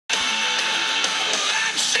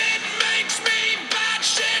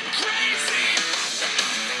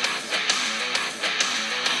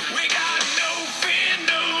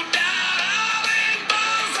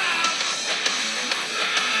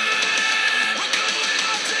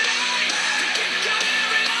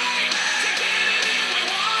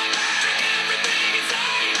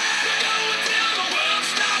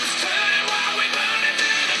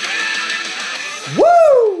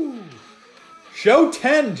Show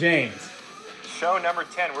 10, James. Show number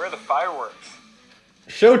 10. Where are the fireworks?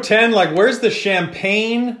 Show 10, like, where's the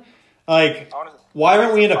champagne? Like, why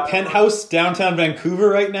aren't we in a penthouse downtown Vancouver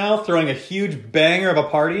right now throwing a huge banger of a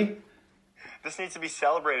party? This needs to be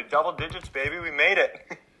celebrated. Double digits, baby. We made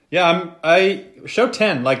it. Yeah, show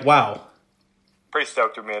 10, like, wow. Pretty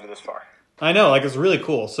stoked we made it this far. I know, like, it's really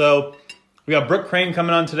cool. So, we got Brooke Crane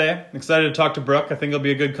coming on today. Excited to talk to Brooke. I think it'll be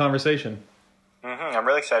a good conversation. I'm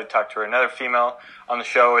really excited to talk to her. Another female on the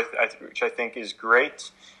show, which I think is great.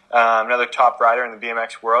 Another top rider in the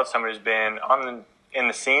BMX world. Someone who's been in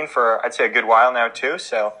the scene for, I'd say, a good while now, too.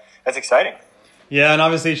 So, that's exciting. Yeah, and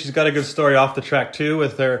obviously she's got a good story off the track, too,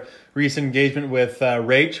 with her recent engagement with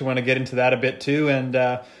Rach. I want to get into that a bit, too, and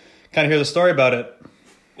kind of hear the story about it.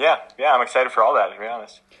 Yeah, I'm excited for all that, to be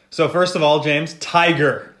honest. So first of all, James,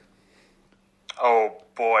 Tiger. Oh,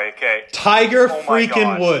 boy, okay. Tiger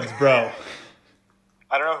freaking Woods, bro.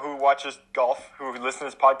 I don't know who watches golf, who listens to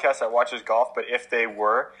this podcast that watches golf, but if they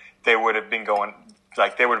were, they would have been going,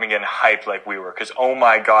 like, they would have been getting hyped like we were, because, oh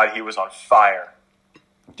my God, he was on fire.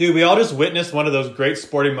 Dude, we all just witnessed one of those great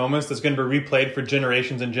sporting moments that's going to be replayed for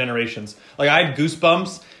generations and generations. Like, I had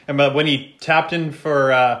goosebumps, and when he tapped in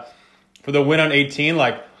for the win on 18,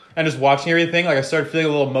 like, and just watching everything, like, I started feeling a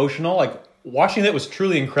little emotional. Like, watching it was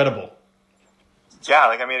truly incredible. Yeah,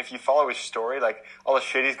 like, I mean, if you follow his story, like, all the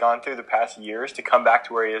shit he's gone through the past years to come back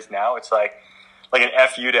to where he is now, it's like an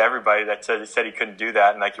FU to everybody that said he couldn't do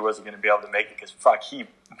that and, like, he wasn't going to be able to make it because, fuck, he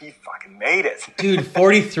fucking made it. Dude,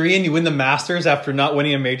 43 and you win the Masters after not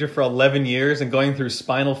winning a major for 11 years and going through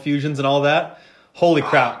spinal fusions and all that. Holy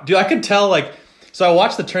crap. Dude, I could tell, like, so I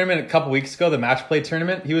watched the tournament a couple weeks ago, the match play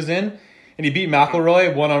tournament he was in, and he beat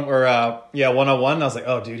McIlroy one-on-one. And I was like,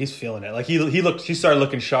 oh, dude, he's feeling it. Like, he started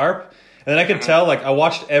looking sharp. And then I could tell, like, I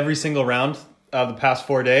watched every single round of the past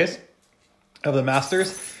 4 days of the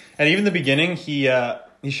Masters. And even the beginning, he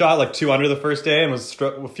shot like 2 under the first day and was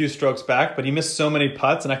a few strokes back, but he missed so many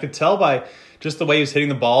putts. And I could tell by just the way he was hitting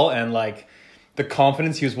the ball and, like, the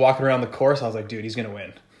confidence he was walking around the course. I was like, dude, he's going to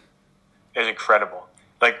win. It was incredible.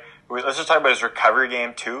 Like, let's just talk about his recovery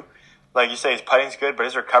game, too. Like you say, his putting's good, but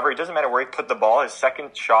his recovery, it doesn't matter where he put the ball. His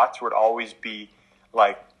second shots would always be,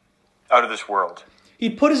 like, out of this world. He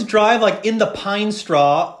put his drive, like, in the pine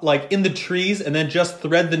straw, like, in the trees, and then just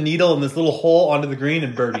thread the needle in this little hole onto the green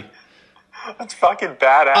and birdie. That's fucking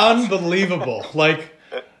badass. Unbelievable. Like,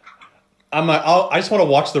 I'm like, I just want to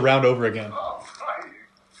watch the round over again.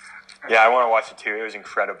 Yeah, I want to watch it too. It was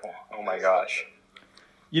incredible. Oh my gosh.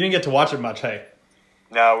 You didn't get to watch it much, hey?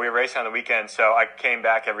 No, we were racing on the weekend, so I came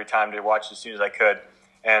back every time to watch as soon as I could.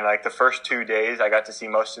 And, like, the first 2 days, I got to see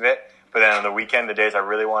most of it. But then on the weekend, the days I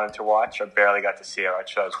really wanted to watch, I barely got to see it,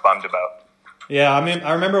 which I was bummed about. Yeah, I mean,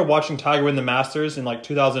 I remember watching Tiger win the Masters in, like,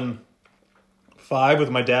 2005 with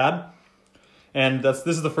my dad. And this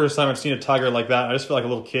is the first time I've seen a Tiger like that. I just feel like a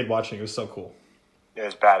little kid watching it. It was so cool. It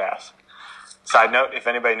was badass. Side note, if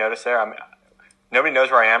anybody noticed there, nobody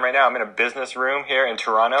knows where I am right now. I'm in a business room here in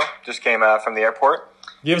Toronto. Just came from the airport.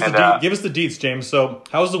 Give us the deets, James. So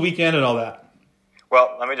how was the weekend and all that?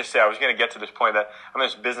 Well, let me just say, I was going to get to this point that I'm in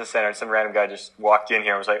this business center and some random guy just walked in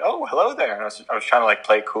here and was like, oh, hello there. And I was trying to, like,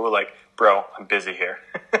 play it cool, like, bro, I'm busy here.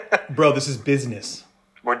 Bro, this is business.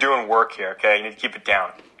 We're doing work here, okay? You need to keep it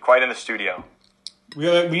down. Quiet in the studio.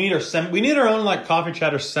 We need our own, like, coffee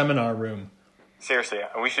chat or seminar room. Seriously,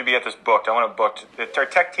 we should be at this booked. I want it booked. Our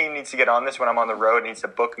tech team needs to get on this when I'm on the road. It needs to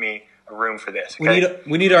book me a room for this, okay?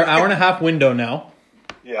 We need our hour and a half window now.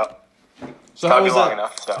 Yeah. So how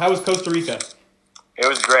was Costa Rica? It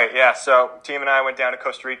was great, yeah. So team and I went down to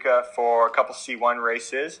Costa Rica for a couple C1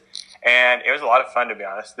 races, and it was a lot of fun, to be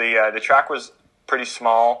honest. The track was pretty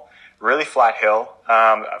small, really flat hill.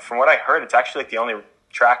 From what I heard, it's actually, like, the only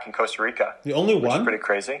track in Costa Rica. The only one? Which is pretty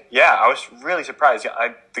crazy. Yeah, I was really surprised.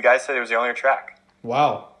 The guy said it was the only track.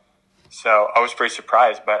 Wow. So I was pretty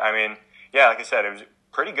surprised, but I mean, yeah, like I said, it was a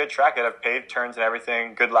pretty good track. It had paved turns and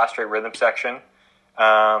everything, good last straight rhythm section.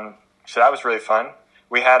 So that was really fun.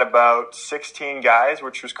 We had about 16 guys,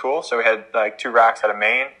 which was cool. So we had, like, 2 racks at a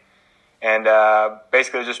main. And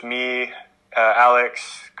basically just me,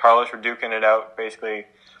 Alex, Carlos were duking it out basically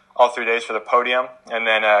all 3 days for the podium. And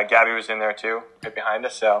then Gabby was in there too, right behind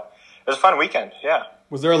us. So it was a fun weekend, yeah.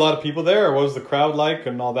 Was there a lot of people there, or what was the crowd like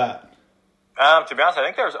and all that? To be honest, I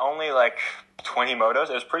think there was only, like, 20 motos.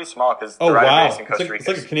 It was pretty small because the rider race in Costa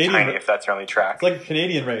Rica is tiny if that's your only track. It's like a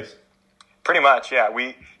Canadian race. Pretty much, yeah.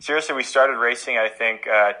 We started racing, I think,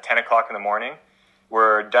 10 o'clock in the morning.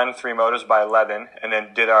 We're done 3 motos by 11, and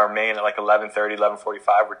then did our main at like 11:30,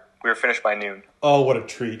 11:45. We were finished by noon. Oh, what a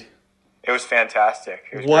treat. It was fantastic.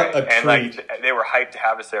 It was great. And, like, they were hyped to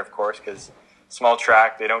have us there, of course, because small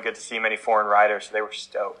track. They don't get to see many foreign riders, so they were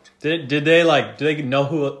stoked. Did they know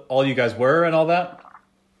who all you guys were and all that?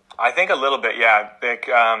 I think a little bit, yeah. I think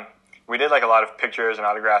we did like a lot of pictures and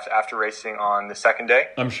autographs after racing on the second day.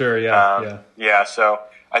 I'm sure, yeah. Yeah, so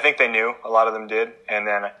I think they knew. A lot of them did. And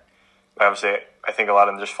then obviously I think a lot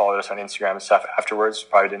of them just followed us on Instagram and stuff afterwards.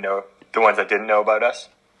 Probably didn't know, the ones that didn't know about us.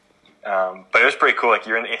 But it was pretty cool. Like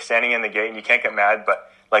you're standing in the gate and you can't get mad,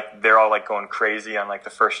 but like they're all like going crazy on like the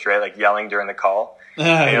first straight, like yelling during the call.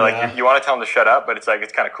 And you're like, you want to tell them to shut up, but it's like,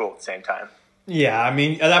 it's kind of cool at the same time. Yeah, I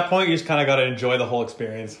mean, at that point, you just kind of got to enjoy the whole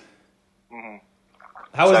experience. Mm-hmm.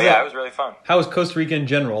 It was really fun. How was Costa Rica in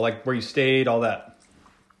general? Like where you stayed, all that?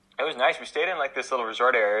 It was nice. We stayed in like this little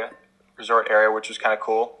resort area, which was kind of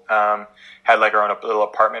cool. Had like our own little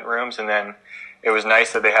apartment rooms, and then it was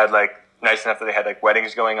nice that they had nice enough that they had like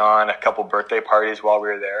weddings going on, a couple birthday parties while we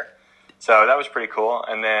were there. So that was pretty cool.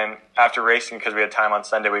 And then after racing, because we had time on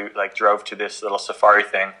Sunday, we like drove to this little safari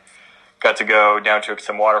thing. Got to go down to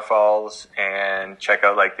some waterfalls and check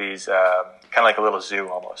out like these kind of like a little zoo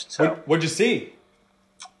almost. So what'd you see?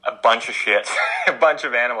 A bunch of shit, a bunch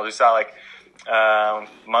of animals. We saw like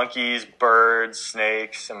monkeys, birds,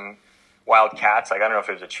 snakes, some wild cats. Like I don't know if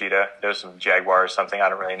it was a cheetah. There was some jaguar or something. I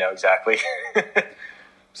don't really know exactly.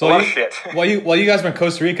 So a lot of shit. while you guys were in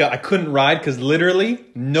Costa Rica, I couldn't ride because literally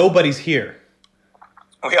nobody's here.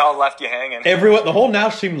 We all left you hanging. Everyone, the whole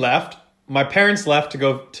Nash team left. My parents left to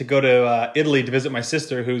go to Italy to visit my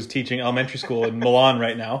sister, who's teaching elementary school in Milan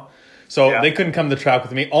right now. So they couldn't come to the track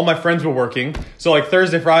with me. All my friends were working. So like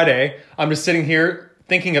Thursday, Friday, I'm just sitting here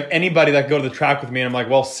thinking of anybody that could go to the track with me, and I'm like,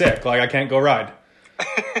 well, sick. Like I can't go ride.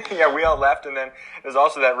 Yeah, we all left, and then there's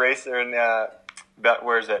also that race there in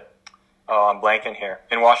where is it? Oh, I'm blanking here.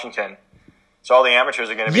 In Washington. So all the amateurs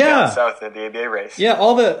are going to be down south at the ABA race. Yeah,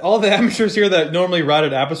 all the amateurs here that normally ride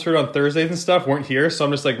at Abbotsford on Thursdays and stuff weren't here. So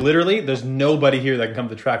I'm just like, literally, there's nobody here that can come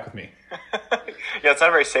to the track with me. Yeah, it's not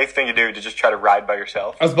a very safe thing to do to just try to ride by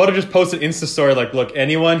yourself. I was about to just post an Insta story like, look,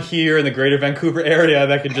 anyone here in the greater Vancouver area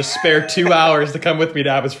that can just spare 2 hours to come with me to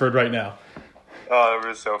Abbotsford right now. Oh, that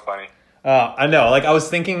was so funny. I know. Like, I was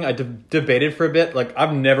thinking, I debated for a bit. Like,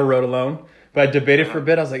 I've never rode alone. But I debated for a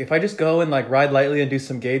bit. I was like, if I just go and like ride lightly and do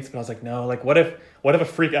some gates, but I was like, no, like what if a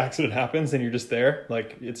freak accident happens and you're just there?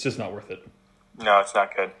 Like it's just not worth it. No, it's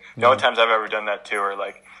not good. The only times I've ever done that too are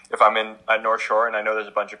like if I'm at North Shore and I know there's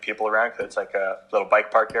a bunch of people around because it's like a little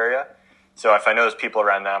bike park area. So if I know there's people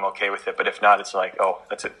around, then I'm okay with it. But if not, it's like, oh,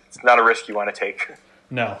 that's it. It's not a risk you want to take.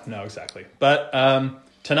 No, exactly. But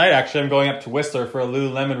tonight actually I'm going up to Whistler for a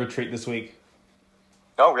Lululemon retreat this week.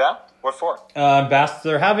 Oh yeah, what for?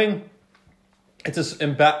 They're having. It's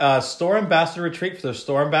a store ambassador retreat for their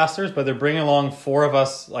store ambassadors, but they're bringing along 4 of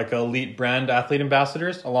us, like elite brand athlete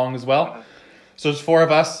ambassadors, along as well. Mm-hmm. So there's 4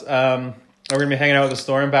 of us. We're going to be hanging out with the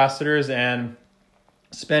store ambassadors and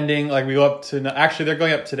spending, like we go up to, actually they're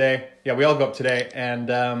going up today. Yeah, we all go up today.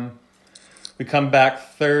 And we come back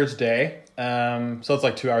Thursday. So it's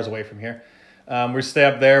like 2 hours away from here. We stay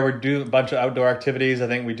up there. We do a bunch of outdoor activities. I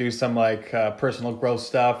think we do some like personal growth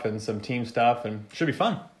stuff and some team stuff, and it should be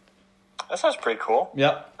fun. That sounds pretty cool.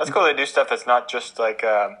 Yeah. That's cool. They do stuff that's not just like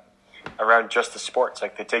around just the sports.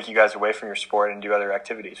 Like they take you guys away from your sport and do other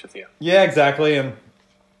activities with you. Yeah, exactly. And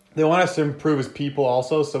they want us to improve as people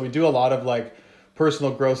also. So we do a lot of like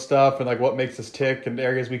personal growth stuff and like what makes us tick and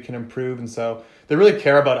areas we can improve. And so they really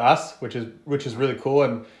care about us, which is really cool.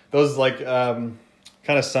 And those like kind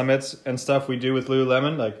of summits and stuff we do with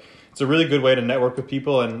Lululemon, like it's a really good way to network with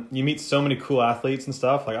people and you meet so many cool athletes and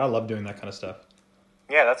stuff. Like I love doing that kind of stuff.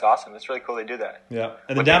 Yeah, that's awesome. That's really cool they do that. Yeah.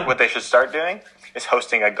 And what they should start doing is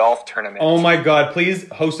hosting a golf tournament. Oh my God, please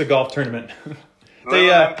host a golf tournament.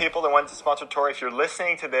 Lululemon people that want to sponsor Tori, if you're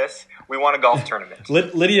listening to this, we want a golf tournament.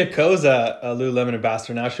 Lydia Ko's a Lululemon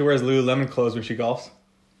ambassador now. She wears Lululemon clothes when she golfs.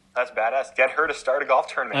 That's badass. Get her to start a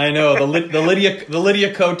golf tournament. I know, the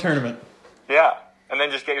Lydia Ko tournament. Yeah, and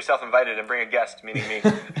then just get yourself invited and bring a guest, meaning me.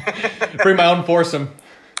 Bring my own foursome.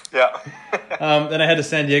 Yeah. Then I head to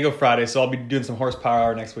San Diego Friday, so I'll be doing some horsepower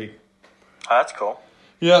hour next week. Oh, that's cool.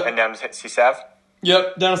 Yeah. And down to CSAV?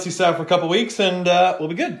 Yep, down to CSAV for a couple weeks, and we'll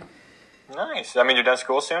be good. Nice. I mean, you're done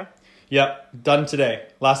school soon? Yep, done today.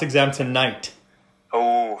 Last exam tonight.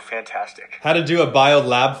 Oh, fantastic. Had to do a bio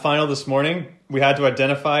lab final this morning. We had to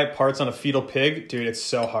identify parts on a fetal pig. Dude, it's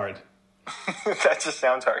so hard. That just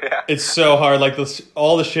sounds hard, yeah. It's so hard. Like,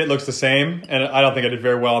 all the shit looks the same, and I don't think I did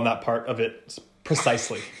very well on that part of it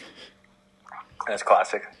precisely. That's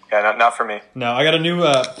classic. Yeah, not for me. No, I got a new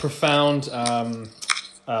profound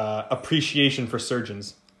appreciation for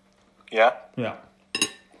surgeons. Yeah? Yeah.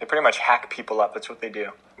 They pretty much hack people up. That's what they do,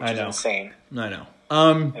 which is insane. I know.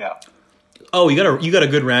 Yeah. Oh, you got a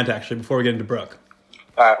good rant actually before we get into Brooke.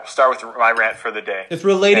 All right, we'll start with my rant for the day. It's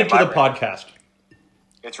related to the rant. podcast.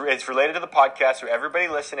 It's related to the podcast, so everybody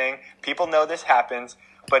listening, people know this happens,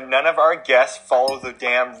 but none of our guests follow the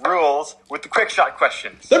damn rules with the quick shot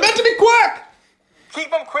questions. They're meant to be quick!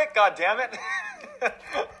 Keep them quick, goddammit.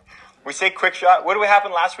 We say quick shot. What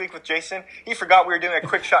happened last week with Jason? He forgot we were doing a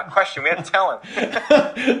quick shot question. We had to tell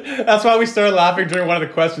him. That's why we started laughing during one of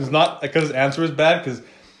the questions, not because his answer was bad, because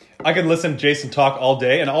I could listen to Jason talk all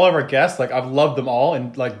day, and all of our guests, like, I've loved them all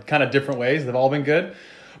in, like, kind of different ways. They've all been good.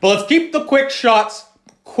 But let's keep the quick shots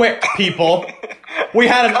quick, people. We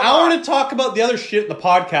had an hour to talk about the other shit in the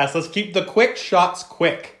podcast. Let's keep the quick shots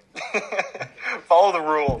quick. Follow the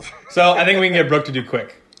rules. So I think we can get Brooke to do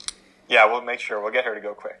quick. Yeah, we'll make sure. We'll get her to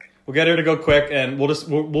go quick. We'll get her to go quick, and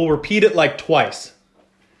we'll repeat it like twice.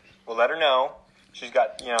 We'll let her know. She's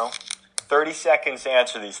got, 30 seconds to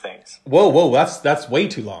answer these things. Whoa, that's way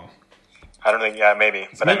too long. I don't think, maybe.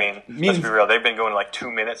 But let's be real. They've been going like 2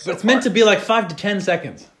 minutes so It's meant to be like 5 to 10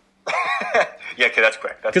 seconds. Yeah, okay, that's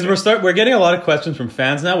quick. Because we're getting a lot of questions from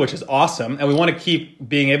fans now, which is awesome, and we want to keep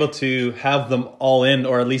being able to have them all in,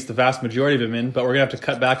 or at least the vast majority of them in. But we're gonna have to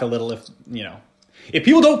cut back a little if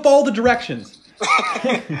people don't follow the directions.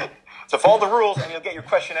 So follow the rules, and you'll get your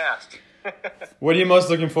question asked. What are you most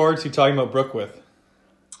looking forward to talking about Brooke with?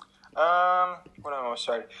 What am I most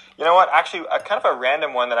started? You know what? Actually, kind of a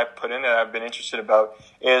random one that I put in that I've been interested about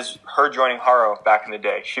is her joining Haro back in the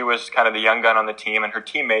day. She was kind of the young gun on the team, and her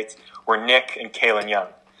teammates were Nick and Kaylin Young.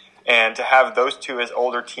 And to have those two as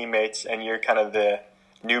older teammates, and you're kind of the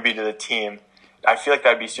newbie to the team, I feel like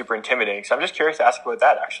that'd be super intimidating. So I'm just curious to ask about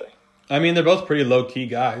that, actually. I mean, they're both pretty low-key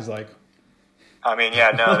guys, like. I mean, yeah,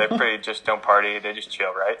 no, they pretty just don't party. They just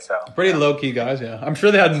chill, right? So pretty low-key guys, yeah. I'm sure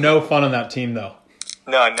they had no fun on that team, though.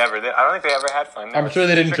 No, never. I don't think they ever had fun. I'm sure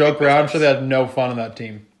they didn't joke around. I'm sure they had no fun on that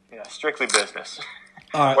team. Yeah, strictly business.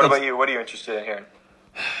 All right, what about you? What are you interested in hearing?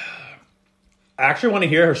 I actually want to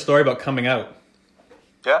hear her story about coming out.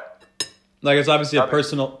 Yeah? Like, it's obviously a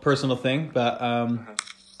personal thing, but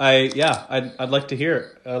I'd like to hear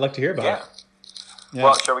it. I'd like to hear about it. Yeah.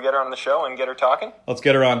 Well, shall we get her on the show and get her talking? Let's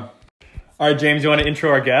get her on. All right, James, you want to intro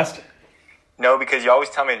our guest? No, because you always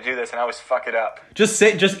tell me to do this, and I always fuck it up. Just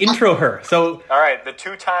intro her. So, all right, the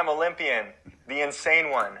 2-time Olympian, the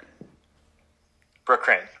insane one, Brooke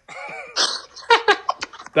Crane.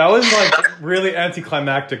 That was like really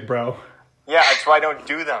anticlimactic, bro. Yeah, that's why I don't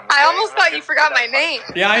do them. I almost thought you forgot my name.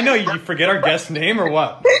 Yeah, I know. You forget our guest name or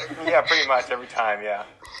what? Yeah, pretty much every time. Yeah.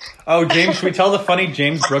 Oh, James, should we tell the funny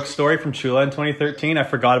James Brooks story from Chula in 2013? I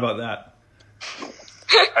forgot about that.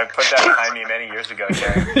 I put that behind me many years ago,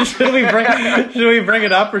 Jerry. Should we bring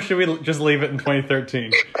it up, or should we just leave it in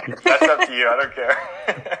 2013? That's up to you. I don't care.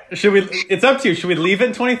 It's up to you. Should we leave it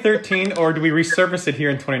in 2013, or do we resurface it here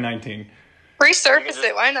in 2019? Resurface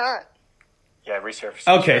it. Why not? Yeah, resurface.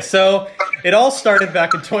 Okay, so it all started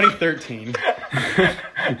back in 2013.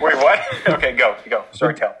 Wait, what? Okay, go.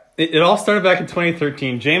 Sorry, tell. It all started back in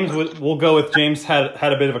 2013. James, we'll go with James had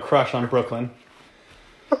a bit of a crush on Brooklyn.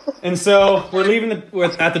 And so we're leaving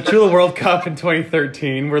at the Chula World Cup in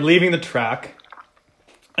 2013. We're leaving the track,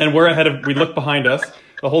 and we look behind us.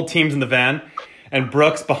 The whole team's in the van, and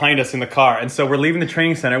Brooke's behind us in the car. And so we're leaving the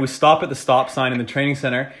training center. We stop at the stop sign in the training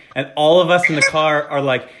center, and all of us in the car are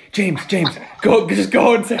like, James, just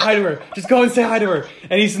go and say hi to her. Just go and say hi to her.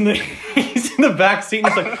 And he's in the back seat,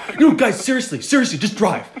 and he's like, no, guys, seriously, just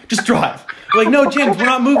drive. We're like, no, James, we're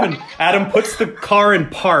not moving. Adam puts the car in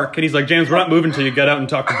park, and he's like, James, we're not moving until you get out and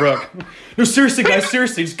talk to Brooke. No, seriously, guys,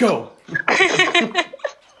 just go.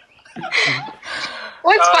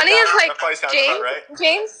 What's funny is like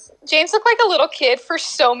James looked like a little kid for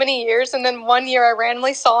so many years, and then one year I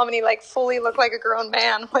randomly saw him and he like fully looked like a grown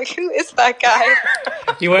man. Like, who is that guy?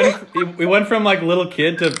 We went from like little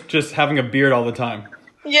kid to just having a beard all the time.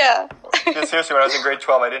 Yeah. Yeah, seriously, when I was in grade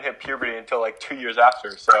 12, I didn't hit puberty until like 2 years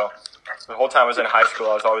after. So the whole time I was in high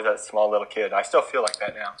school, I was always that small little kid. I still feel like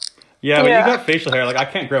that now. Yeah, but you got facial hair. Like, I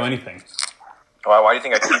can't grow anything. Why do you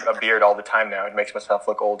think I keep a beard all the time now? It makes myself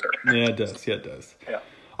look older. Yeah, it does. Yeah.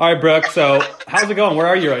 All right, Brooke, so how's it going? Where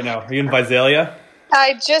are you right now? Are you in Visalia?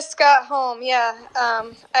 I just got home, yeah.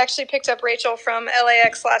 I actually picked up Rachel from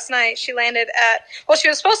LAX last night. She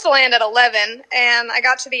was supposed to land at 11, and I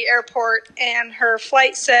got to the airport, and her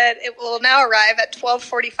flight said it will now arrive at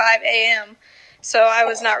 12:45 a.m., so I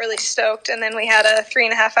was not really stoked. And then we had a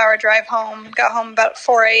 3.5-hour drive home, got home about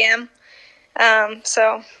 4 a.m.,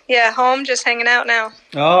 so, yeah, home, just hanging out now.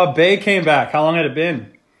 Oh, Bae came back. How long had it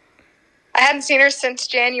been? I hadn't seen her since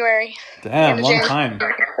January. Damn, long time.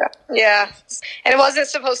 Yeah, and it wasn't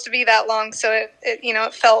supposed to be that long, so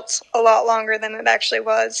it felt a lot longer than it actually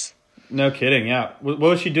was. No kidding. Yeah. What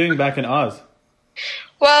was she doing back in Oz?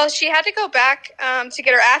 Well, she had to go back to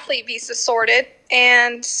get her athlete visa sorted,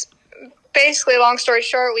 and basically, long story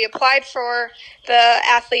short, we applied for the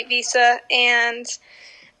athlete visa, and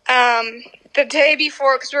the day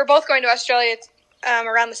before, because we were both going to Australia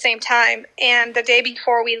around the same time, and the day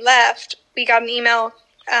before we left, we got an email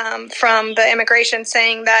from the immigration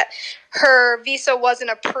saying that her visa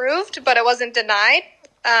wasn't approved, but it wasn't denied.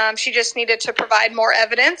 She just needed to provide more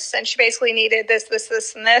evidence, and she basically needed this,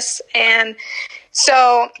 and this. And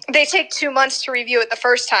so they take 2 months to review it the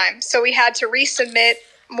first time. So we had to resubmit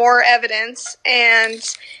more evidence, and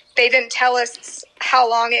they didn't tell us how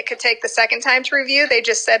long it could take the second time to review. They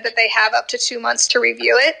just said that they have up to 2 months to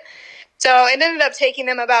review it. So it ended up taking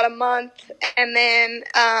them about a month, and then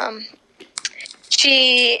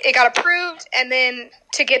it got approved, and then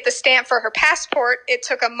to get the stamp for her passport, it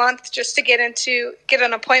took a month just to get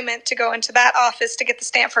an appointment to go into that office to get the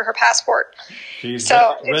stamp for her passport. Jeez,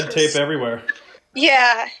 so red tape everywhere.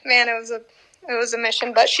 Yeah, man, it was a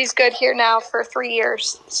mission, but she's good here now for 3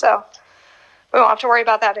 years, so we won't have to worry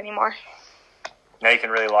about that anymore. Now you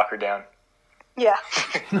can really lock her down. Yeah.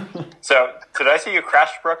 So, did I see you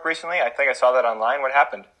crashed, Brooke, recently? I think I saw that online. What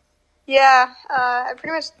happened? Yeah, I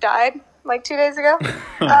pretty much died like 2 days ago.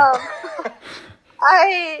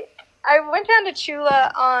 I went down to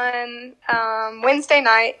Chula on Wednesday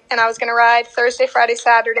night, and I was going to ride Thursday, Friday,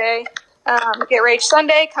 Saturday, get rage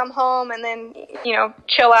Sunday, come home, and then,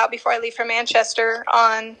 chill out before I leave for Manchester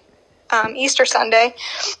on Easter Sunday.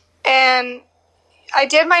 And I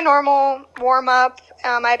did my normal warm-up.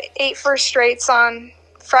 I had 8 first straights on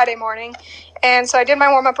Friday morning. And so I did my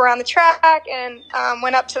warm-up around the track and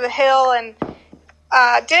went up to the hill and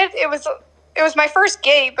it was my first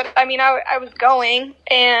gate, but I mean, I was going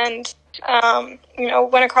and,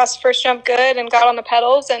 went across the first jump good and got on the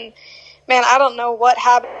pedals. And man, I don't know what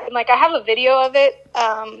happened. Like, I have a video of it.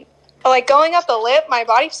 But like going up the lip, my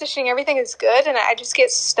body positioning, everything is good. And I just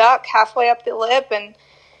get stuck halfway up the lip, and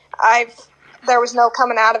there was no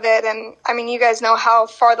coming out of it. And I mean, you guys know how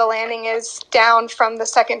far the landing is down from the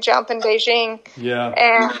second jump in Beijing. Yeah.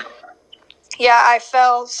 And yeah, I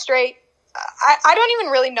fell straight. I don't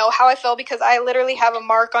even really know how I fell, because I literally have a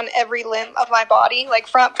mark on every limb of my body, like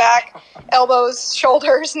front, back, elbows,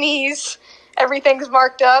 shoulders, knees, everything's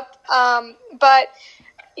marked up. But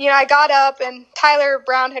I got up, and Tyler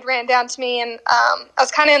Brown had ran down to me, and I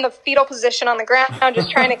was kind of in the fetal position on the ground, just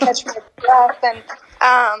trying to catch my breath. And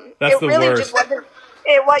that's it really worst. just wasn't.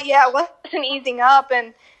 It wasn't easing up,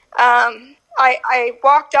 and I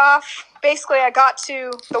walked off. Basically, I got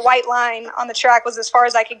to the white line on the track, was as far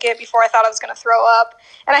as I could get before I thought I was going to throw up.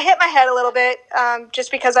 And I hit my head a little bit,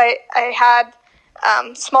 just because I had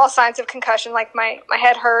small signs of concussion, like my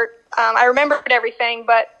head hurt. I remembered everything,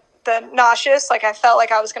 but the nauseous, like I felt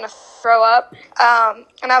like I was going to throw up.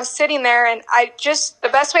 And I was sitting there, and the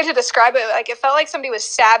best way to describe it, like it felt like somebody was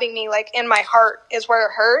stabbing me, like in my heart is where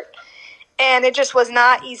it hurt. And it just was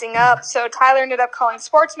not easing up. So Tyler ended up calling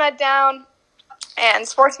SportsMed down, and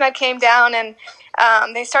SportsMed came down, and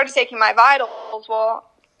they started taking my vitals. Well,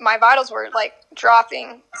 my vitals were like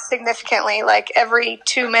dropping significantly. Like every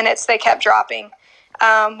 2 minutes they kept dropping,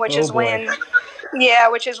 which is when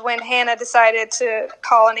Hannah decided to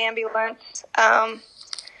call an ambulance,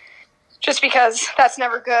 just because that's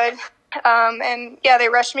never good. And yeah, they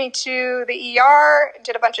rushed me to the ER,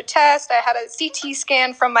 did a bunch of tests. I had a CT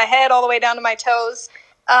scan from my head all the way down to my toes,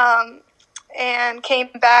 and came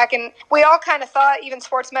back. And we all kind of thought, even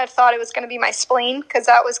SportsMed thought it was going to be my spleen, because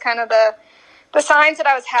that was kind of the signs that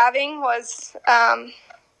I was having was,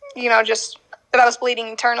 just that I was bleeding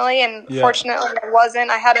internally. And Fortunately I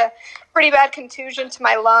wasn't. I had a pretty bad contusion to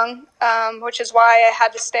my lung, which is why I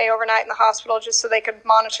had to stay overnight in the hospital, just so they could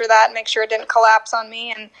monitor that and make sure it didn't collapse on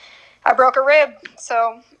me. And I broke a rib.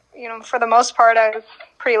 So, for the most part, I was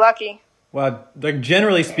pretty lucky. Well, like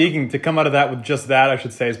generally speaking, to come out of that with just that, I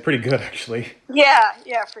should say, is pretty good, actually. Yeah,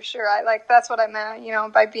 for sure. That's what I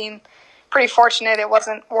meant, by being pretty fortunate it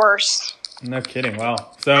wasn't worse. No kidding.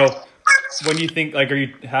 Wow. So when you think, like,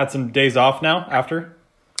 you had some days off now after?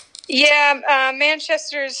 Yeah,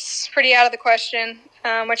 Manchester's pretty out of the question,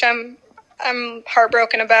 which I'm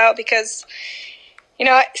heartbroken about, because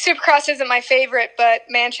Supercross isn't my favorite, but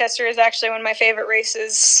Manchester is actually one of my favorite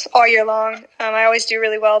races all year long. I always do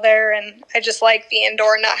really well there, and I just like the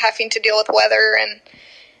indoor, not having to deal with weather.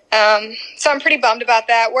 And so I'm pretty bummed about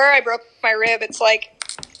that. Where I broke my rib, it's like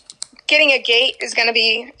getting a gate is going to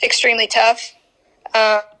be extremely tough,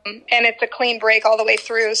 and it's a clean break all the way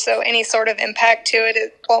through, so any sort of impact to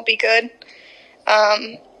it won't be good.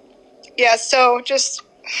 So just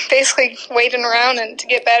basically waiting around and to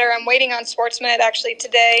get better. I'm waiting on SportsMed actually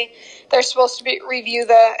today. They're supposed to review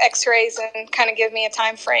the x-rays and kind of give me a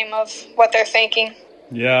time frame of what they're thinking.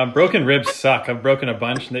 Yeah, broken ribs suck. I've broken a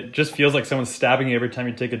bunch, and it just feels like someone's stabbing you every time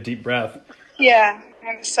you take a deep breath. Yeah,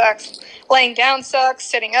 and it sucks. Laying down sucks.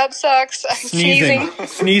 Sitting up sucks. Sneezing.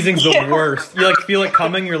 Sneezing's the worst. You feel it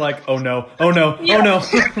coming. You're like, oh no, oh no, yeah. Oh no.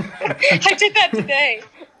 I did that today.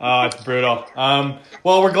 Oh, it's brutal.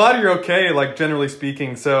 Well, we're glad you're okay, generally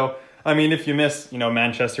speaking. So, I mean, if you miss,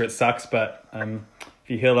 Manchester, it sucks. But if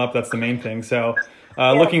you heal up, that's the main thing. So,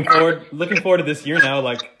 looking forward to this year now.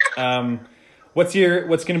 What's going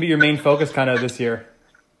to be your main focus kind of this year?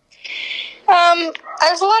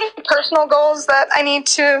 There's a lot of personal goals that I need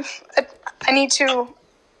to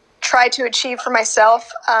try to achieve for myself.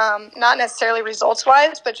 Not necessarily results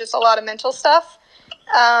wise, but just a lot of mental stuff.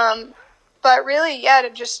 But really, to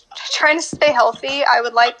just trying to stay healthy. I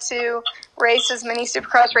would like to race as many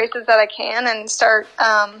Supercross races that I can and start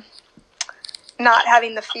not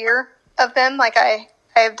having the fear of them like I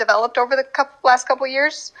have developed over the last couple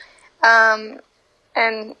years.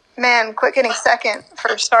 And man, quit getting second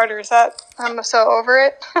for starters. I'm so over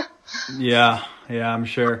it. Yeah, I'm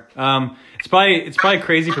sure. It's probably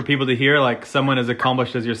crazy for people to hear someone as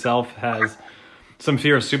accomplished as yourself has some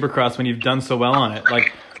fear of Supercross when you've done so well on it.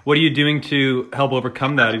 What are you doing to help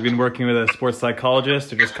overcome that? Have you been working with a sports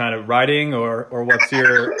psychologist or just kind of riding or what's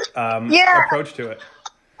your approach to it?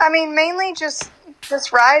 I mean, mainly just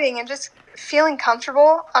riding and just feeling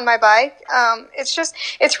comfortable on my bike.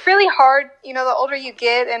 It's really hard, the older you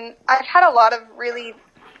get, and I've had a lot of really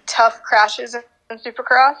tough crashes in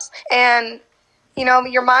Supercross, and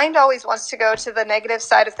your mind always wants to go to the negative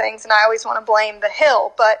side of things, and I always want to blame the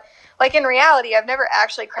hill, but in reality, I've never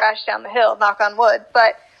actually crashed down the hill, knock on wood,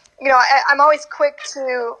 but I'm always quick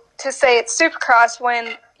to say it's Supercross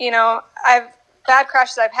when bad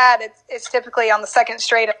crashes I've had, it's typically on the second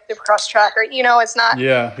straight of Supercross track, or it's not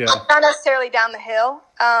not necessarily down the hill.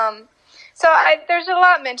 So there's a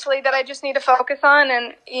lot mentally that I just need to focus on,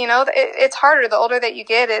 and it's harder the older that you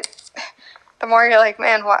get. The more you're like,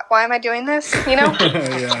 man, why am I doing this? Yeah,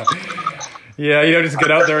 just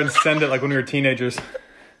get out there and send it like when we were teenagers.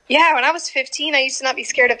 Yeah, when I was 15, I used to not be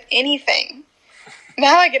scared of anything.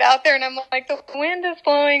 Now I get out there and I'm like, the wind is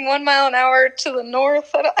blowing 1 mile an hour to the north.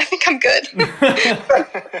 I think I'm good. I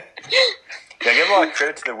give a lot of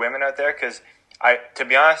credit to the women out there because, to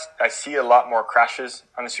be honest, I see a lot more crashes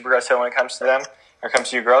on the Supercross hill when it comes to them, when it comes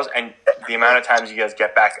to you girls, and the amount of times you guys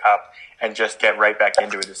get back up and just get right back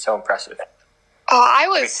into it is so impressive. Oh, I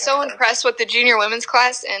was so impressed with the junior women's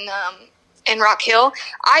class in Rock Hill.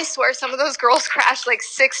 I swear some of those girls crashed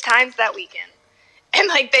 6 times that weekend. And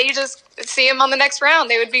they just see him on the next round.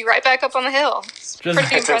 They would be right back up on the hill.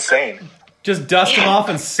 It's insane. Just dust them off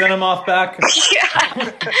and send them off back.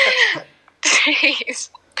 Yeah. Jeez.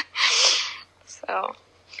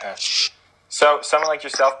 So someone like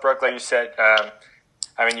yourself, Brooke, like you said,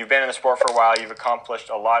 you've been in the sport for a while. You've accomplished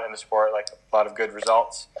a lot in the sport, a lot of good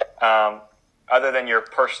results. Other than your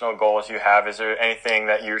personal goals you have, is there anything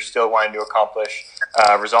that you're still wanting to accomplish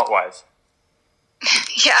result-wise?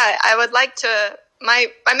 Yeah, I would like to. My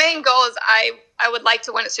main goal is I would like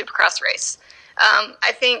to win a Supercross race.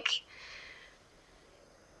 I think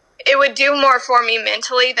it would do more for me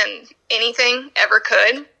mentally than anything ever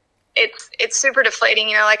could. It's super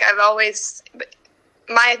deflating, I've always,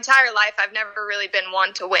 my entire life, I've never really been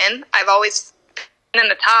one to win. I've always been in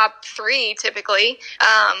the top 3 typically.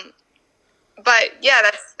 But yeah,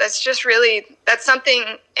 that's just really, that's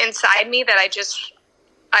something inside me that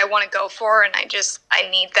I want to go for, and I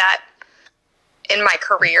need that in my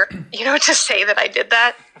career, to say that I did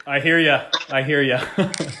that. I hear you.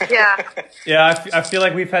 Yeah. Yeah, I feel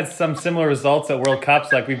like we've had some similar results at World Cups.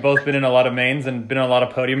 We've both been in a lot of mains and been in a lot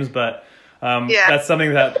of podiums, but that's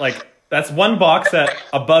something that, that's one box that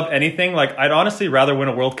above anything, I'd honestly rather win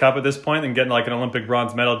a World Cup at this point than get an Olympic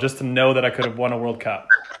bronze medal just to know that I could have won a World Cup.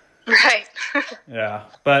 Right. Yeah.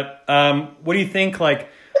 But what do you think,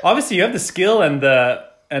 obviously you have the skill and the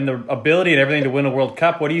ability and everything to win a World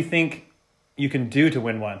Cup. What do you think you can do to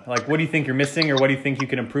win one? What do you think you're missing, or what do you think you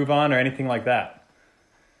can improve on, or anything like that?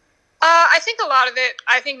 I think a lot of it,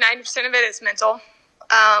 I think 90% of it is mental.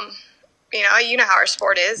 You know how our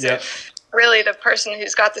sport is. Yep. If really the person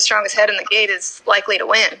who's got the strongest head in the gate is likely to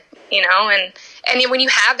win, and when you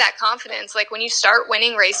have that confidence, when you start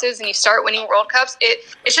winning races and you start winning World Cups,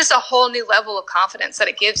 it's just a whole new level of confidence that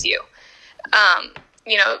it gives you.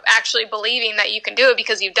 Actually believing that you can do it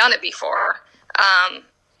because you've done it before.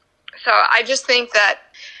 So I just think that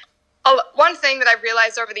one thing that I've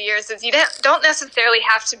realized over the years is you don't necessarily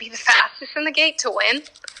have to be the fastest in the gate to win.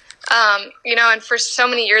 And for so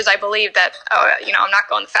many years I believed that, I'm not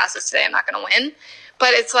going the fastest today, I'm not going to win.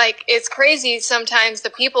 But it's like, it's crazy sometimes the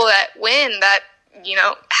people that win that,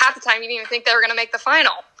 half the time you didn't even think they were going to make the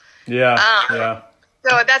final. Yeah, yeah.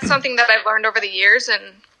 So that's something that I've learned over the years, and,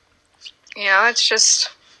 it's just,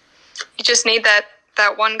 you just need that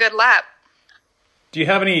one good lap. Do you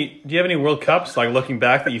have any World Cups, like looking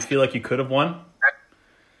back, that you feel like you could have won?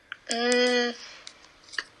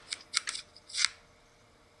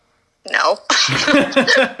 No.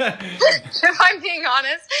 If I'm being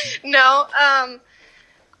honest, no.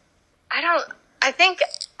 I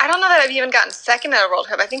don't know that I've even gotten second at a World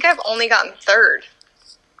Cup. I think I've only gotten third.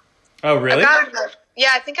 Oh, really?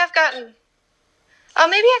 I think I've gotten, maybe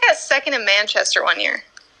I got second in Manchester one year.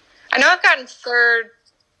 I know I've gotten third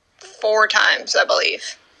 4 times, I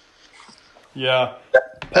believe. Yeah.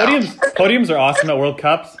 Podiums are awesome at World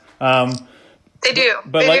Cups. They do.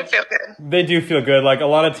 But they do feel good. They do feel good. Like, a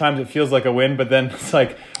lot of times it feels like a win, but then it's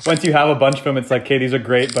like, once you have a bunch of them, it's like, okay, these are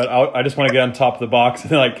great, but I just want to get on top of the box.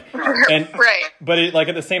 Right. But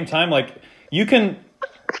at the same time, like, you can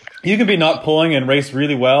be not pulling and race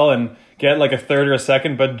really well and get like a third or a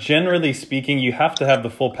second, but generally speaking, you have to have the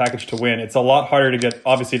full package to win. It's a lot harder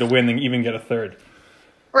to win than even get a third.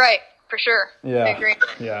 Right, for sure. Yeah. I agree.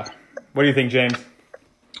 Yeah. What do you think, James?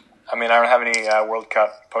 I mean, I don't have any World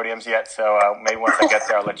Cup podiums yet, so maybe once I get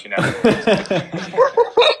there, I'll let you know.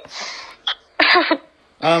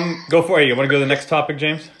 Go for it. You want to go to the next topic,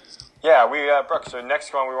 James? Yeah, Brooke, so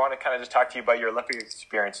next one, we want to kind of just talk to you about your Olympic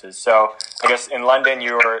experiences. So I guess in London,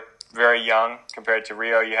 you were very young compared to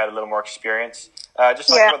Rio. You had a little more experience. Just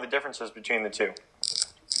talk about the differences between the two.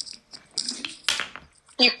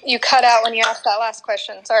 You cut out when you asked that last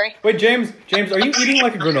question. Sorry. Wait, James, are you eating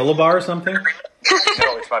like a granola bar or something?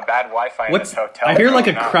 No, it's my bad Wi-Fi in this hotel. I hear like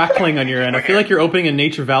a crackling on your end. I feel like you're opening a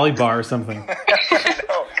Nature Valley bar or something. No,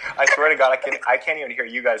 I swear to God, I can't even hear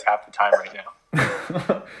you guys half the time right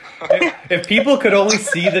now. If people could only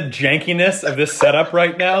see the jankiness of this setup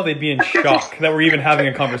right now, they'd be in shock that we're even having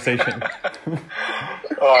a conversation.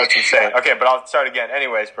 Oh, it's insane. Okay, but I'll start again.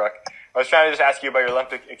 Anyways, Brooke, I was trying to just ask you about your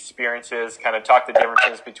Olympic experiences, kind of talk the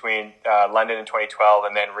differences between London in 2012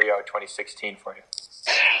 and then Rio 2016 for you.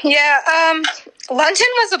 Yeah, London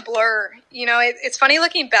was a blur. It's funny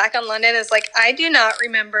looking back on London. Is like, I do not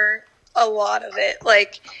remember a lot of it.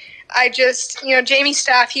 Like, I just, Jamie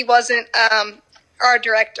Staff, he wasn't our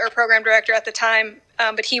program director at the time,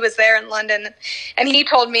 but he was there in London. And he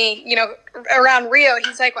told me, around Rio,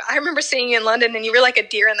 he's like, well, I remember seeing you in London and you were like a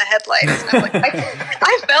deer in the headlights. And I was like,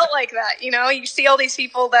 I felt like that. You see all these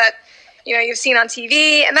people that, you've seen on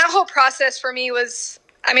TV. And that whole process for me was,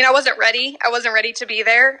 I wasn't ready. I wasn't ready to be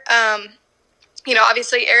there.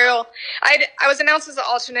 Obviously Ariel, I was announced as an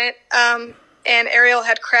alternate, and Ariel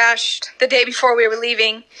had crashed the day before we were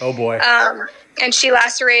leaving. Oh boy. And she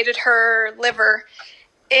lacerated her liver.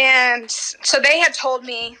 And so they had told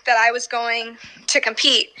me that I was going to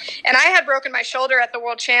compete. And I had broken my shoulder at the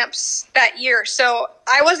World Champs that year. So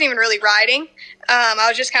I wasn't even really riding. I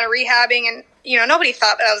was just kind of rehabbing, and, nobody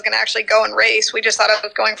thought that I was going to actually go and race. We just thought I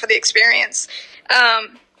was going for the experience.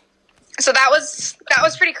 So that was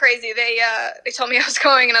pretty crazy. They told me I was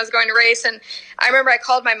going to race, and I remember I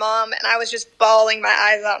called my mom and I was just bawling my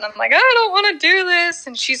eyes out, and I'm like, I don't want to do this.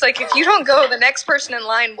 And she's like, if you don't go, the next person in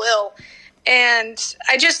line will. And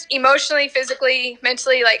I just emotionally, physically,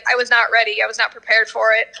 mentally, like, I was not ready. I was not prepared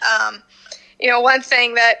for it. One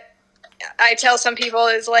thing that I tell some people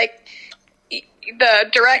is, like, the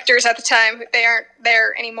directors at the time, they aren't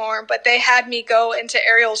there anymore, but they had me go into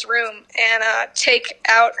Ariel's room and take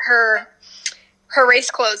out her race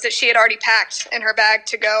clothes that she had already packed in her bag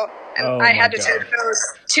to go. And I had to take those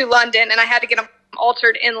to London, and I had to get them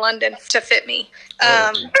altered in London to fit me.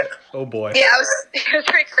 Oh boy. Yeah, it was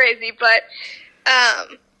pretty crazy. But,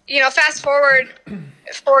 fast forward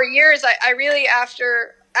 4 years, I really,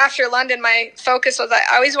 after London, my focus was I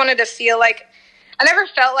always wanted to feel like, I never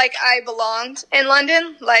felt like I belonged in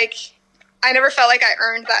London. Like, I never felt like I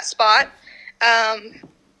earned that spot.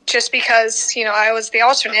 Just because, I was the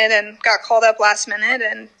alternate and got called up last minute,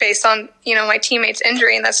 and based on, my teammate's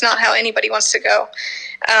injury, and that's not how anybody wants to go.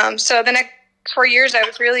 So the next 4 years, I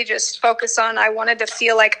was really just focused on, I wanted to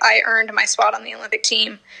feel like I earned my spot on the Olympic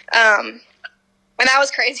team. And that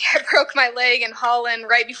was crazy. I broke my leg in Holland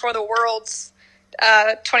right before the Worlds,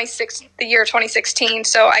 the year 2016.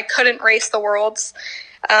 So I couldn't race the Worlds.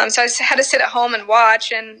 So I had to sit at home and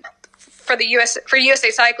watch. And for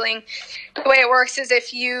USA Cycling, the way it works is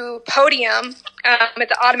if you podium,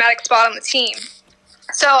 it's an automatic spot on the team.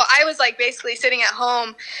 So I was like basically sitting at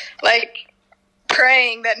home, like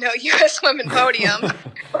praying that no U.S. women podium,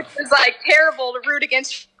 which was like terrible to root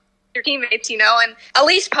against your teammates, you know, and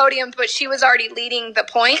Elise podiumed, but she was already leading the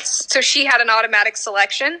points, so she had an automatic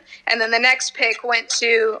selection. And then the next pick went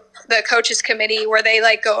to the coaches committee, where they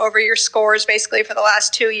like go over your scores basically for the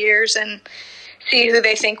last 2 years and see who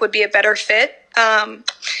they think would be a better fit.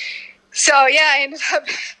 So yeah, I ended up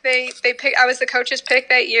I was the coach's pick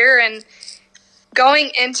that year, and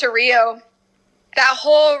going into Rio, that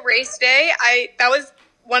whole race day, that was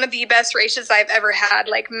one of the best races I've ever had.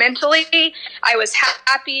 Like, mentally, I was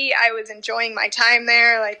happy. I was enjoying my time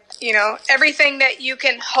there. Like, you know, everything that you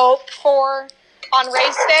can hope for on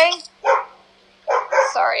race day.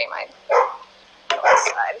 Sorry,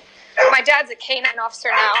 my dad's a canine officer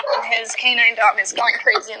now, and his canine dog is going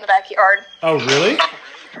crazy in the backyard. Oh, really?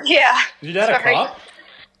 Yeah. Is your dad a cop?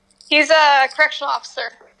 He's a correctional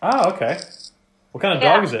officer. Oh, okay. What kind of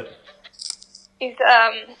dog is it? He's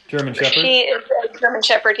German Shepherd? She is a German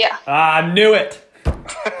Shepherd, yeah. Ah, I knew it.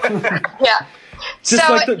 Yeah.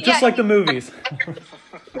 Like the movies.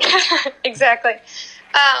 Exactly.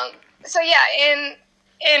 So yeah,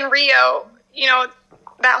 in Rio, you know,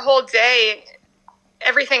 that whole day,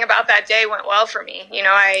 everything about that day went well for me. You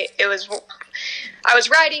know, I was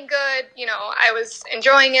riding good, you know, I was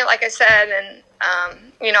enjoying it, like I said, and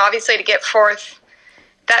you know, obviously to get fourth,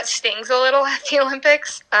 that stings a little at the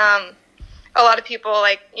Olympics. A lot of people,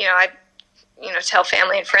 like, you know, I tell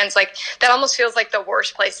family and friends, like, that almost feels like the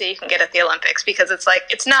worst place that you can get at the Olympics, because it's like,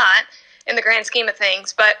 it's not in the grand scheme of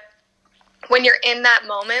things, but when you're in that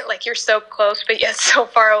moment, like, you're so close, but yet so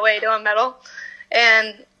far away to a medal.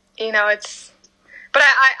 And, you know, but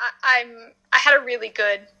I had a really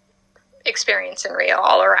good experience in Rio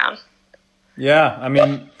all around. Yeah. I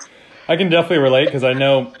mean, I can definitely relate, because I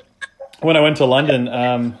know when I went to London,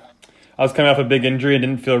 I was coming off a big injury and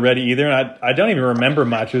didn't feel ready either. And I don't even remember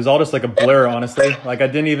much. It was all just like a blur, honestly. Like, I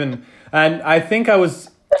didn't even, and I think I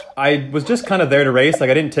was just kind of there to race.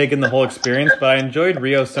 Like, I didn't take in the whole experience, but I enjoyed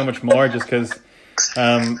Rio so much more, just because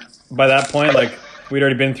by that point, like, we'd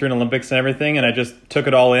already been through an Olympics and everything, and I just took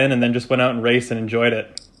it all in and then just went out and raced and enjoyed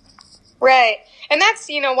it. Right. And that's,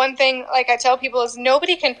 you know, one thing, like, I tell people is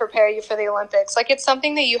nobody can prepare you for the Olympics. Like, it's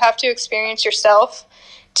something that you have to experience yourself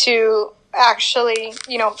to actually,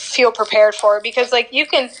 you know, feel prepared for. Because, like, you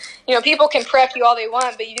can, you know, people can prep you all they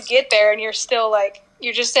want, but you get there and you're still, like,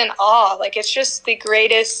 you're just in awe. Like, it's just the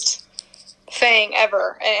greatest thing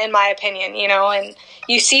ever, in my opinion, you know. And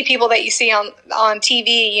you see people that you see on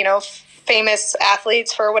TV, you know, famous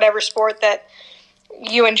athletes for whatever sport that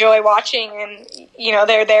you enjoy watching, and, you know,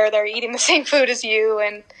 they're eating the same food as you,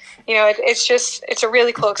 and, you know, it's a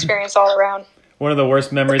really cool experience all around. One of the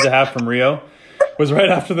worst memories I have from Rio was right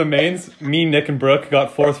after the mains. Me, Nick, and Brooke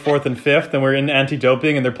got fourth, and fifth, and we're in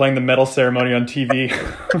anti-doping, and they're playing the medal ceremony on TV.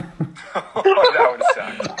 Oh, that would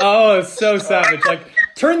suck. Oh, it's so savage. Like,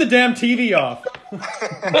 turn the damn TV off.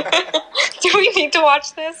 Do we need to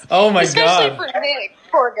watch this? Oh my especially God. For Nick,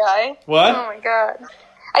 poor guy. What? Oh my God.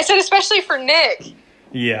 I said especially for Nick.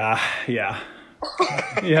 Yeah. Yeah.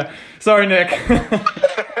 Sorry, Nick.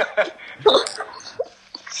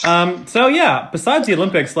 So yeah, besides the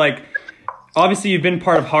Olympics, like, obviously you've been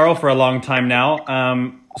part of Harl for a long time now.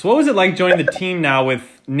 So what was it like joining the team now with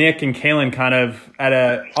Nick and Kaylin kind of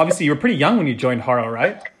obviously you were pretty young when you joined Harl,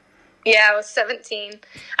 right? Yeah, I was 17.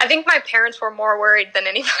 I think my parents were more worried than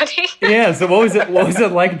anybody. Yeah, so what was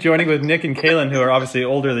it like joining with Nick and Kaylin, who are obviously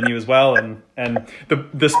older than you as well, and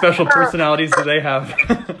the special personalities that they have?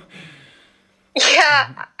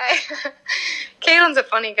 Yeah, Kaylin's a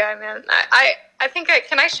funny guy, man. I think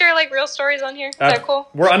can I share, like, real stories on here? Is that cool?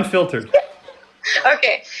 We're unfiltered.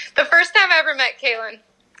 Okay, the first time I ever met Kaylin,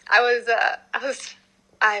 I was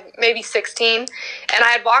maybe 16, and I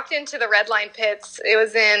had walked into the Red Line pits. It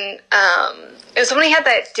was it was when he had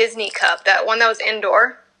that Disney Cup, that one that was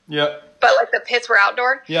indoor. Yeah. But, like, the pits were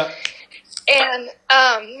outdoor. Yeah. And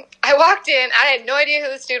I walked in. I had no idea who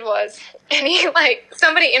this dude was. And he, like,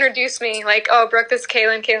 somebody introduced me, like, oh, Brooke, this is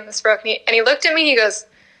Kaylin, this is Brooke. And he looked at me, he goes,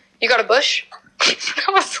 you got a bush?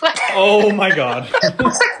 I was like, oh my God. I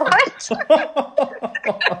was like, what?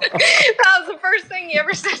 That was the first thing he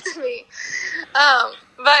ever said to me.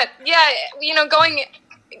 But yeah, you know,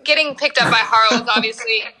 getting picked up by Harl was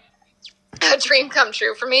obviously a dream come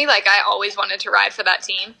true for me. Like, I always wanted to ride for that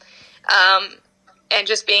team. And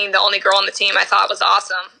just being the only girl on the team, I thought was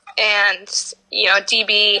awesome. And, you know,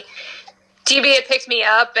 DB had picked me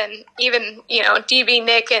up, and even, you know, DB,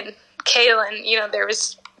 Nick, and Kaylin, you know,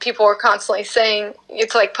 people were constantly saying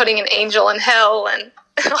it's like putting an angel in hell and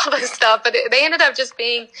all this stuff. But they ended up just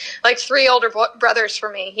being like three older brothers for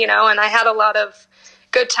me, you know, and I had a lot of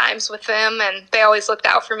good times with them, and they always looked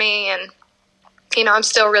out for me. And, you know, I'm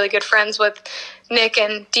still really good friends with Nick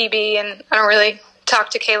and DB, and I don't really talk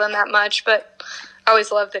to Kalen that much, but I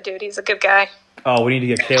always loved the dude. He's a good guy. Oh, we need to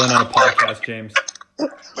get Kalen on a podcast, James.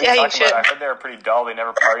 Yeah, you should. I heard they were pretty dull. They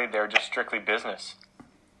never partied. They were just strictly business.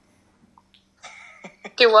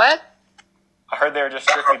 Do what? I heard they were just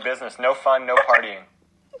strictly business. No fun, no partying.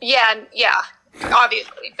 Yeah.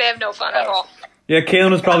 Obviously, they have no fun at all. Yeah, Kalen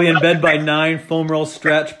was probably in bed by 9, foam roll,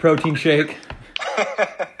 stretch, protein shake.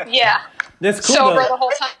 Yeah. That's cool, Sober though. the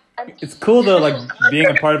whole time. It's cool, though, like, being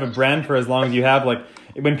a part of a brand for as long as you have. Like,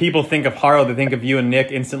 when people think of Haro, they think of you and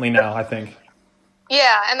Nick instantly now, I think.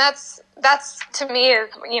 Yeah, and that's to me is,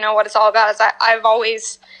 you know, what it's all about. Is I've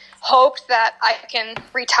always hoped that I can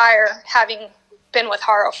retire having been with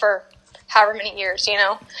Haro for however many years, you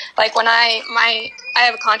know. Like when I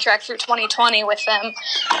have a contract through 2020 with them,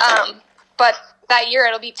 but that year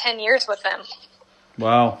it'll be 10 years with them.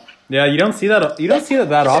 Wow. Yeah, you don't see that. You don't see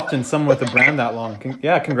that often. Someone with a brand that long.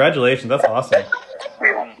 Congratulations. That's awesome.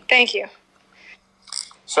 Thank you.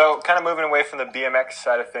 So, kind of moving away from the BMX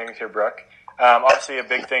side of things here, Brooke. Obviously, a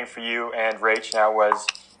big thing for you and Rach now was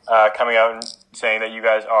coming out and saying that you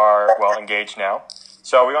guys are engaged now.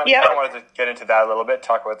 So we kind of wanted to get into that a little bit,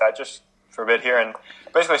 talk about that just for a bit here, and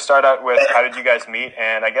basically start out with how did you guys meet,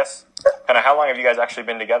 and I guess kind of how long have you guys actually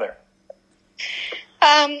been together?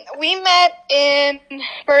 We met in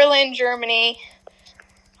Berlin, Germany.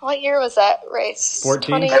 What year was that race?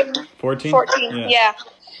 14? 14, yeah.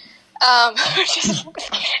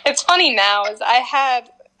 It's funny now, is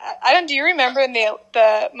do you remember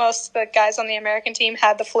most of the guys on the American team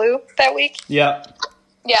had the flu that week? Yeah.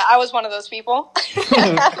 Yeah, I was one of those people.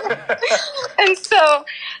 And so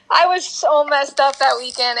I was so messed up that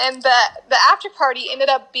weekend, and the after party ended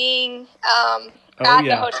up being at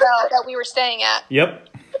the hotel that we were staying at. Yep.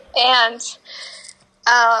 And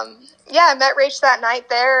I met Rach that night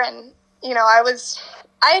there, and you know, I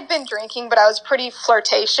had been drinking, but I was pretty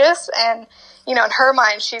flirtatious, and you know, in her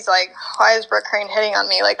mind, she's like, why is Brooke Crane hitting on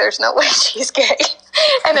me? Like, there's no way she's gay.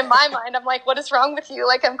 And in my mind, I'm like, what is wrong with you?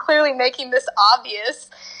 Like, I'm clearly making this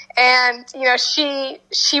obvious. And, you know, she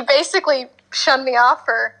basically shunned me off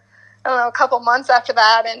for, I don't know, a couple months after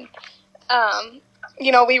that. And,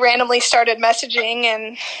 you know, we randomly started messaging.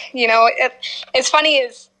 And, you know, it's funny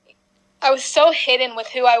is I was so hidden with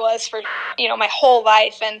who I was for, you know, my whole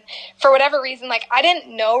life. And for whatever reason, like, I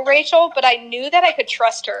didn't know Rachel, but I knew that I could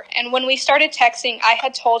trust her. And when we started texting, I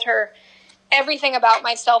had told her everything about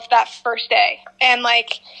myself that first day. And,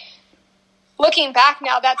 like, looking back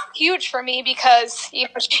now, that's huge for me because, you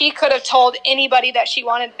know, she could have told anybody that she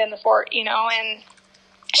wanted in the sport, you know, and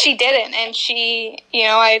she didn't. And she, you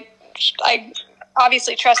know, I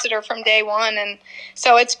obviously trusted her from day one. And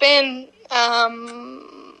so it's been,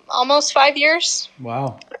 almost 5 years.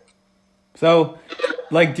 Wow. So,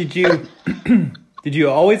 like, did you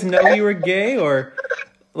always know you were gay, or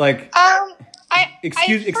like?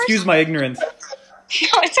 Excuse my ignorance. No,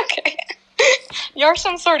 it's okay. You're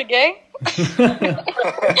some sort of gay.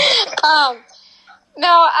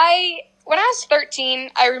 No, when I was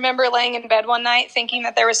 13, I remember laying in bed one night thinking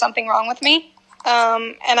that there was something wrong with me,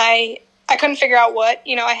 and I couldn't figure out what.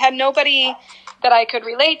 You know, I had nobody that I could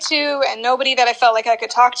relate to, and nobody that I felt like I could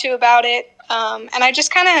talk to about it. And I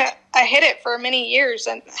just I hid it for many years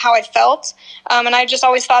and how I felt. And I just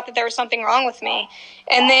always thought that there was something wrong with me.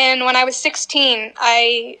 And then when I was 16,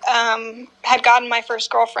 I had gotten my first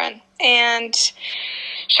girlfriend. And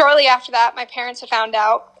shortly after that, my parents had found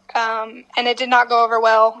out. And it did not go over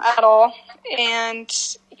well at all. And,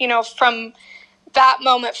 you know, from that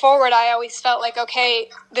moment forward, I always felt like, okay,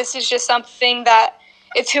 this is just something that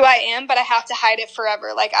it's who I am, but I have to hide it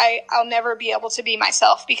forever. Like I'll never be able to be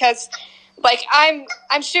myself because like I'm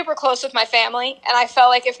super close with my family, and I felt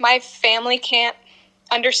like if my family can't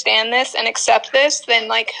understand this and accept this, then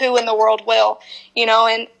like who in the world will, you know,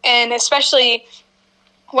 and especially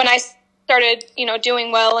when I started, you know,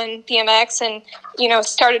 doing well in BMX and, you know,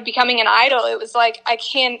 started becoming an idol, it was like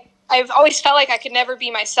I've always felt like I could never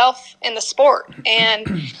be myself in the sport. And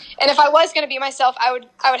if I was going to be myself, I would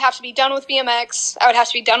have to be done with BMX. I would have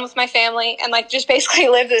to be done with my family and like just basically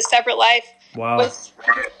live this separate life with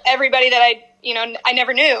everybody that I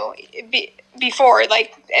never knew before.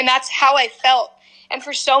 Like, and that's how I felt. And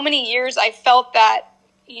for so many years, I felt that,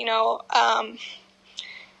 you know,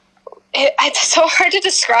 it's so hard to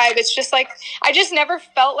describe. It's just like, I just never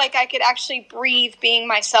felt like I could actually breathe being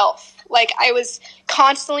myself. Like I was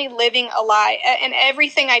constantly living a lie, and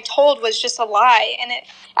everything I told was just a lie. And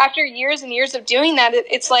after years and years of doing that,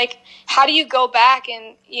 it's like, how do you go back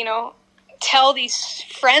and, you know, tell these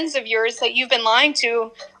friends of yours that you've been lying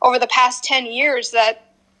to over the past 10 years that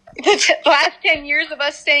the last 10 years of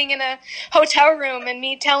us staying in a hotel room and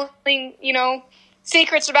me telling, you know,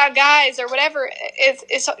 secrets about guys or whatever.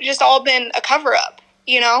 It's just all been a cover up,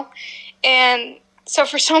 And so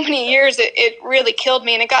for so many years, it really killed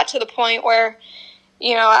me. And it got to the point where,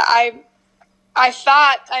 I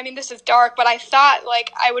thought, this is dark, but I thought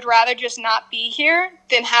like I would rather just not be here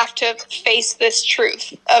than have to face this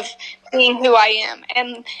truth of being who I am.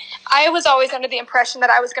 And I was always under the impression that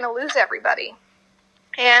I was going to lose everybody.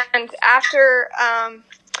 And after I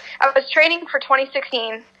was training for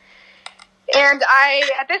 2016, and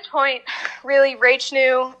at this point, really Rach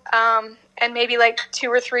knew, and maybe like 2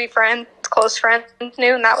 or 3 friends, close friends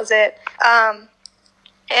knew, and that was it.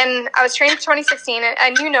 And I was training for 2016,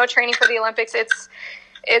 and training for the Olympics,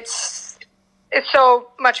 it's so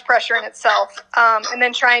much pressure in itself. And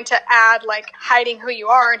then trying to add like hiding who you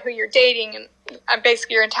are and who you're dating and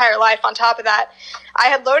basically your entire life on top of that. I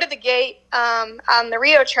had loaded the gate on the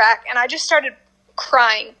Rio track, and I just started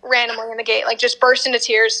crying randomly in the gate, like just burst into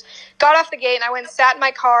tears. Got off the gate, and I went and sat in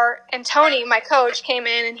my car, and Tony, my coach, came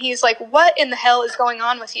in, and he's like, "What in the hell is going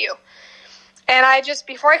on with you?" And I just,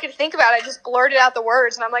 before I could think about it, I just blurted out the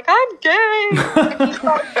words, and I'm like, "I'm gay."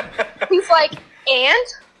 And he's like, "And?"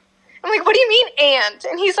 I'm like, "What do you mean, and?"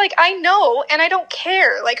 And he's like, "I know, and I don't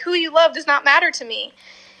care. Like, who you love does not matter to me."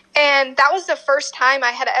 And that was the first time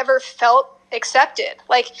I had ever felt accepted.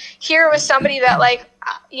 Like, here was somebody that, like,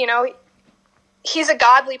 he's a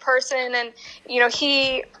godly person, and,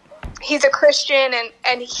 he's a Christian,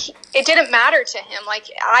 and it didn't matter to him. Like,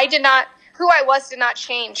 who I was did not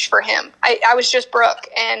change for him. I was just Brooke,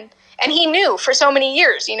 and he knew for so many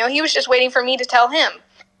years, he was just waiting for me to tell him.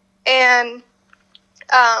 And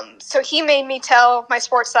so he made me tell my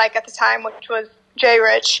sports psych at the time, which was Jay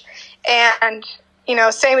Rich, and,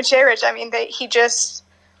 same with Jay Rich. He just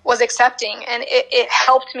was accepting, and it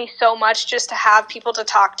helped me so much just to have people to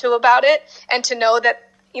talk to about it, and to know that,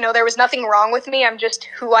 there was nothing wrong with me. I'm just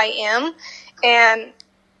who I am. And,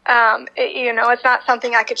 it's not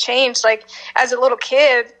something I could change. Like, as a little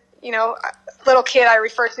kid, I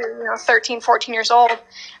refer to, 13, 14 years old,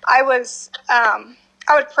 I would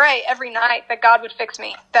pray every night that God would fix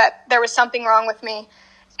me, that there was something wrong with me,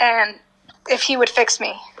 and if he would fix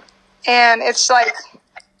me. And it's like,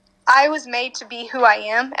 I was made to be who I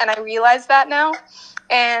am, and I realize that now.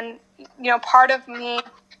 And, part of me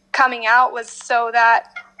coming out was so that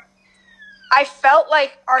I felt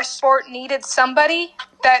like our sport needed somebody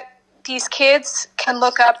that these kids can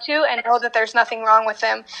look up to and know that there's nothing wrong with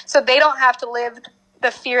them. So they don't have to live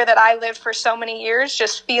the fear that I lived for so many years,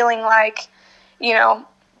 just feeling like,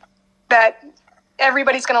 that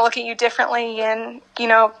everybody's going to look at you differently, and,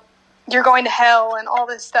 you're going to hell and all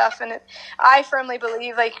this stuff. And I firmly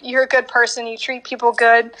believe, like, you're a good person, you treat people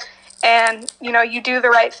good, and, you do the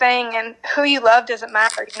right thing, and who you love doesn't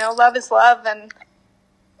matter. Love is love, and,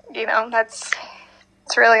 that's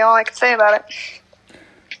really all I can say about it.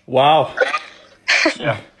 Wow.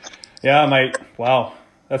 Yeah. Wow.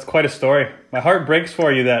 That's quite a story. My heart breaks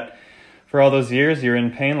for you that for all those years you're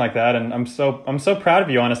in pain like that. And I'm so proud of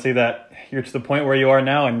you, honestly, that you're to the point where you are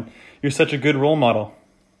now, and you're such a good role model.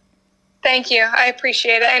 Thank you. I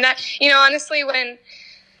appreciate it. And honestly, when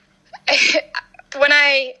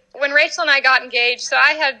Rachel and I got engaged, so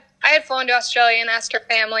I had flown to Australia and asked her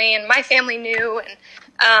family, and my family knew.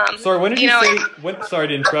 And sorry, when did sorry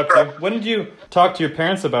to interrupt you. When did you talk to your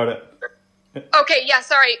parents about it? Okay, yeah,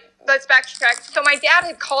 sorry. Let's backtrack. So my dad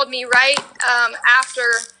had called me right after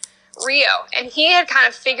Rio, and he had kind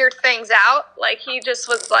of figured things out. Like, he just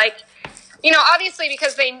was like, obviously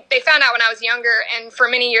because they found out when I was younger, and for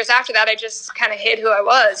many years after that, I just kind of hid who I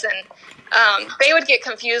was, and they would get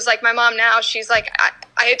confused. Like, my mom now, she's like,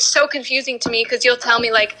 it's so confusing to me, because you'll tell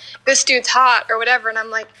me, like, this dude's hot or whatever, and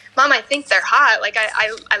I'm like, Mom, I think they're hot. Like,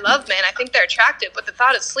 I love men. I think they're attractive, but the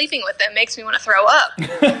thought of sleeping with them makes me want to throw up.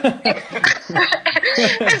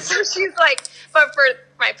 And so she's like, but for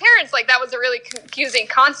my parents, like, that was a really confusing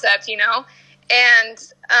concept, And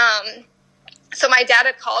so my dad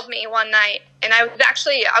had called me one night, and I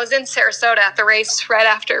was in Sarasota at the race right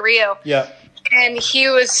after Rio. Yeah. And he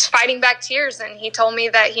was fighting back tears, and he told me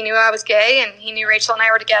that he knew I was gay, and he knew Rachel and I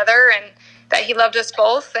were together, and that he loved us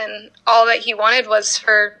both, and all that he wanted was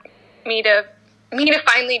for me to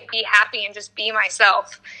finally be happy and just be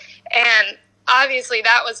myself. And obviously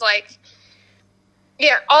that was like,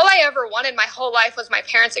 yeah, all I ever wanted my whole life was my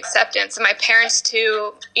parents' acceptance and my parents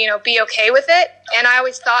to, be okay with it. And I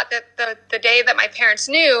always thought that the day that my parents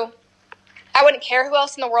knew, I wouldn't care who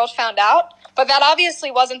else in the world found out. But that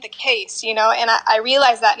obviously wasn't the case, and I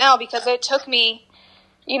realize that now, because it took me,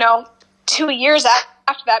 2 years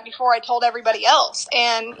after that before I told everybody else.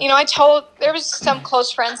 And, there was some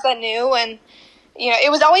close friends that knew, and,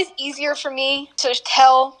 it was always easier for me to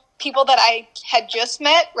tell people that I had just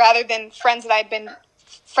met rather than friends that I'd been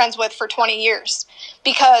friends with for 20 years,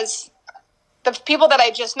 because the people that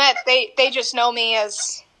I just met, they just know me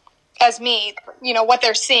as me, you know, what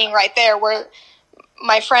they're seeing right there, where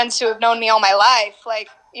my friends who have known me all my life, like,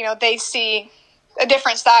 you know, they see a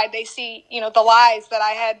different side. They see, you know, the lies that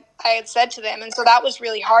I had said to them. And so that was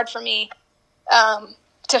really hard for me,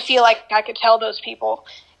 to feel like I could tell those people.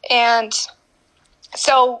 And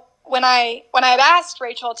so when I had asked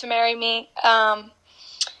Rachel to marry me,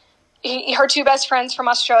 her two best friends from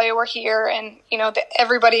Australia were here, and, you know,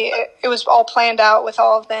 everybody, it was all planned out with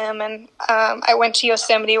all of them. And, I went to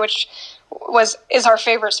Yosemite, which is our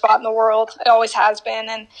favorite spot in the world. It always has been.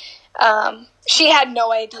 And, she had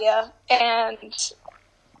no idea. And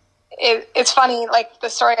it's funny, like, the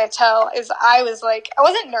story I tell is I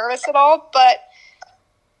wasn't nervous at all, but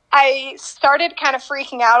I started kind of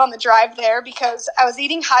freaking out on the drive there because I was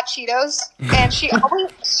eating hot Cheetos, and she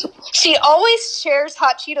always shares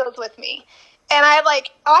hot Cheetos with me. And I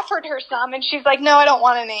offered her some, and she's like, "No, I don't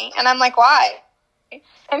want any." And I'm like, "Why?"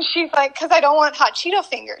 And she's like, "'Cause I don't want hot Cheeto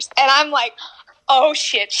fingers." And I'm like, "Oh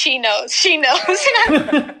shit, she knows." And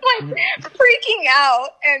I'm freaking out,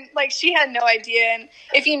 and she had no idea. And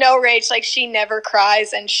if you know Rach, she never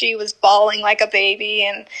cries, and she was bawling like a baby.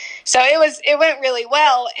 And so it went really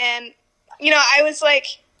well. And, you know, I was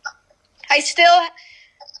I still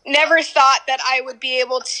never thought that I would be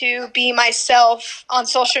able to be myself on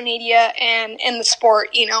social media and in the sport.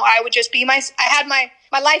 You know, I would just be I had my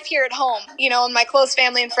life here at home, you know, and my close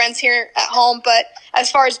family and friends here at home. But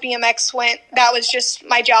as far as BMX went, that was just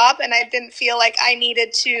my job, and I didn't feel like I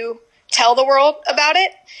needed to tell the world about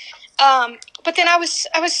it. But then I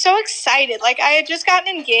was so excited. I had just gotten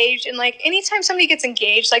engaged, and anytime somebody gets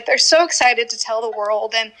engaged, they're so excited to tell the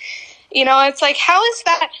world. And, you know, it's how is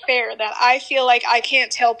that fair that I feel like I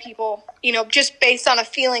can't tell people, you know, just based on a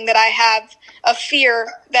feeling that I have, a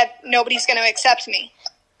fear that nobody's going to accept me.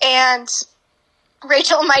 And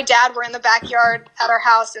Rachel and my dad were in the backyard at our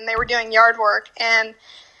house, and they were doing yard work, and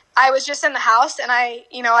I was just in the house, and I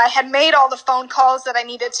had made all the phone calls that I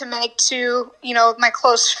needed to make to, you know, my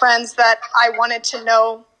close friends that I wanted to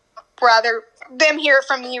know, rather them hear it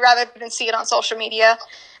from me rather than see it on social media.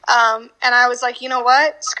 And I was like, you know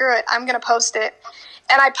what? Screw it. I'm going to post it.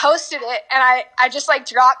 And I posted it, and I just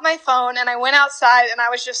dropped my phone, and I went outside, and I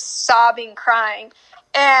was just sobbing, crying.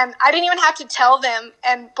 And I didn't even have to tell them.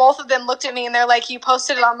 And both of them looked at me, and they're like, "You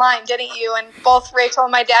posted it online, didn't you?" And both Rachel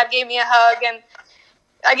and my dad gave me a hug. And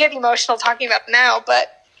I get emotional talking about it now,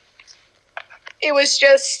 but it was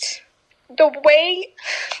just the way,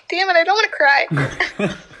 damn it, I don't want to cry.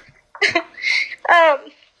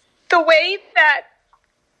 The way that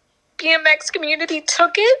BMX community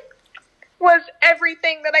took it was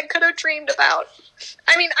everything that I could have dreamed about.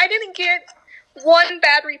 I mean, I didn't get one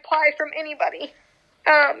bad reply from anybody.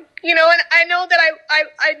 You know, and I know that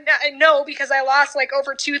I know because I lost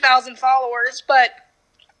over 2,000 followers, but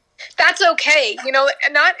that's okay. You know,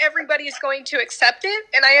 not everybody is going to accept it,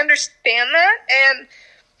 and I understand that. And,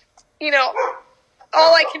 you know,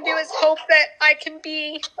 all I can do is hope that I can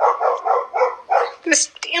be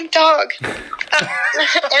this damn dog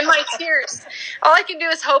and my tears. All I can do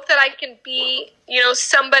is hope that I can be, you know,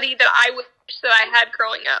 somebody that I wish that I had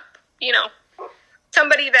growing up. You know,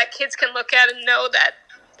 somebody that kids can look at and know that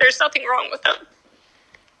there's nothing wrong with them.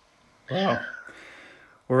 Wow.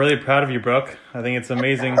 We're really proud of you, Brooke. I think it's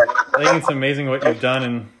amazing. I think it's amazing what you've done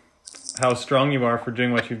and how strong you are for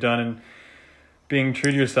doing what you've done and being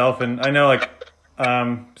true to yourself. And I know,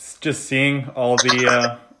 just seeing all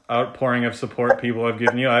the outpouring of support people have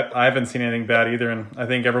given you, I haven't seen anything bad either. And I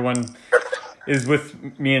think everyone is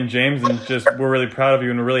with me and James, and we're really proud of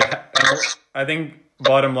you. And we're really, I think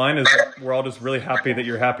bottom line is we're all just really happy that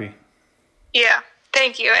you're happy. Yeah,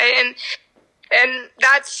 thank you. And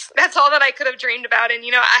that's all that I could have dreamed about. And,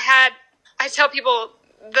 you know, I tell people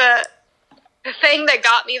the thing that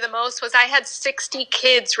got me the most was I had 60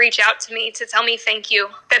 kids reach out to me to tell me thank you,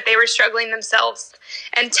 that they were struggling themselves.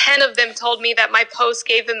 And 10 of them told me that my post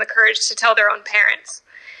gave them the courage to tell their own parents.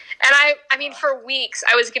 And I mean, for weeks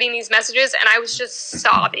I was getting these messages, and I was just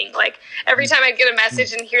sobbing. Every time I'd get a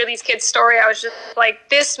message and hear these kids' story, I was just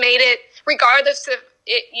this made it, regardless of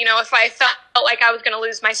it, you know, if I felt like I was going to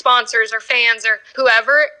lose my sponsors or fans or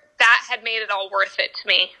whoever, that had made it all worth it to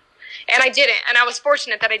me. And I didn't. And I was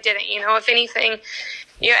fortunate that I didn't. You know, if anything,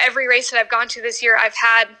 you know, every race that I've gone to this year, I've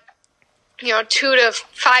had, you know, 2 to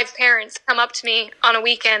 5 parents come up to me on a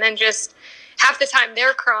weekend, and just half the time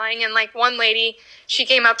they're crying. And one lady, she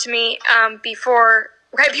came up to me before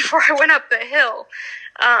right before I went up the hill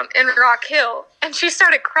in Rock Hill, and she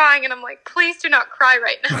started crying, and I'm like, please do not cry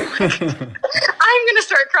right now. Like, I'm going to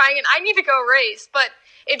start crying, and I need to go race. But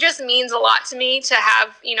it just means a lot to me to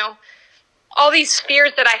have, all these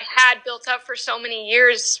fears that I had built up for so many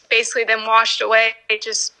years, basically then washed away,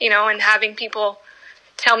 just, and having people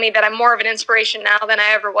tell me that I'm more of an inspiration now than I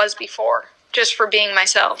ever was before, just for being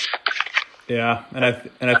myself. Yeah. And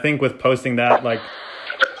I think with posting that, like,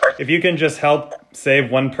 if you can just help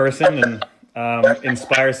save one person and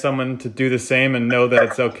inspire someone to do the same and know that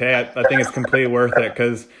it's okay, I think it's completely worth it.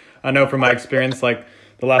 Because I know from my experience, like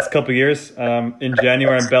the last couple of years, in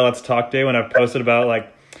January on Bell Let's Talk Day, when I've posted about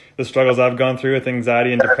like the struggles I've gone through with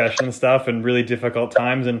anxiety and depression and stuff and really difficult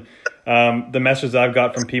times, and the messages I've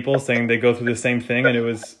got from people saying they go through the same thing, and it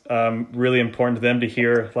was really important to them to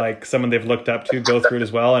hear like someone they've looked up to go through it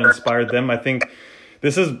as well and inspired them. I think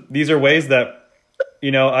these are ways that,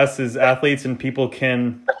 us as athletes and people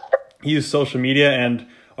can use social media and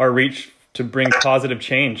our reach to bring positive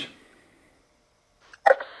change.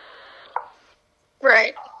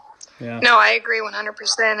 Right. Yeah. No, I agree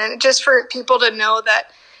 100%. And just for people to know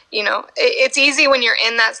that, it's easy when you're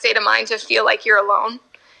in that state of mind to feel like you're alone.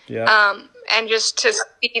 Yeah. And just to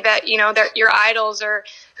see that, that your idols or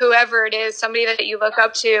whoever it is, somebody that you look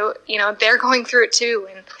up to, they're going through it too.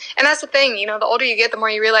 And that's the thing, the older you get, the more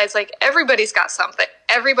you realize like everybody's got something.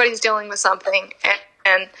 Everybody's dealing with something.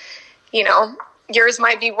 And yours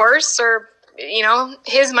might be worse or,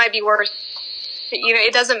 his might be worse.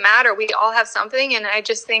 It doesn't matter. We all have something. And I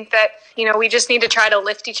just think that, we just need to try to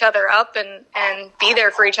lift each other up and be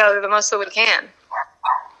there for each other the most that we can.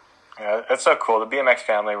 Yeah, that's so cool. The BMX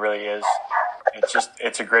family really is.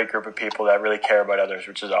 It's a great group of people that really care about others,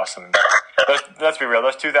 which is awesome. Let's be real.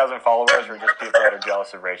 Those 2,000 followers are just people that are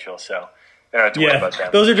jealous of Rachel, so they don't have to worry about them.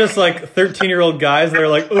 Those are just like 13-year-old guys that are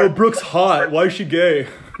like, oh, Brooke's hot. Why is she gay?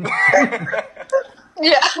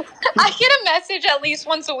 Yeah, I get a message at least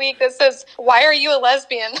once a week that says, why are you a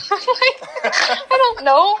lesbian? I'm like, I don't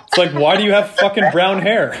know. It's like, why do you have fucking brown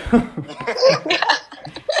hair?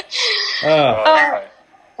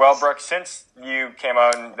 Well, Brooke, since you came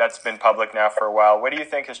out and that's been public now for a while, what do you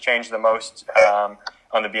think has changed the most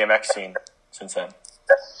on the BMX scene since then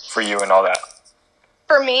for you and all that?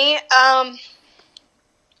 For me, I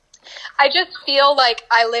just feel like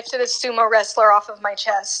I lifted a sumo wrestler off of my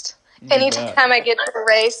chest. Anytime I get to a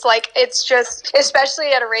race, like it's just,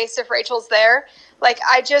 especially at a race if Rachel's there, like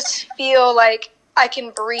I just feel like I can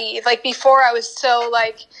breathe. Like before I was so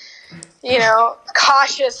like,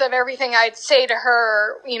 cautious of everything I'd say to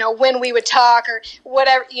her, when we would talk or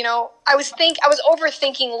whatever, I was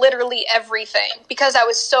overthinking literally everything because I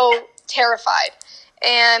was so terrified.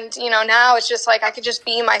 And, now it's just like I could just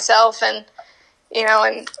be myself and,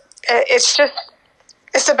 and it's just,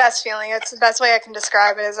 it's the best feeling. It's the best way I can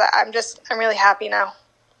describe it is I'm really happy now.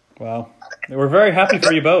 Wow. We're very happy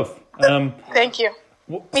for you both. Thank you.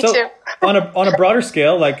 Me so too. on a broader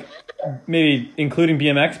scale, like maybe including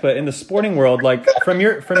BMX, but in the sporting world, like from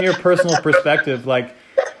your personal perspective, like,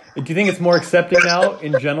 do you think it's more accepting now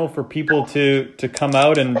in general for people to come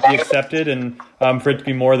out and be accepted and for it to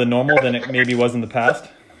be more the normal than it maybe was in the past?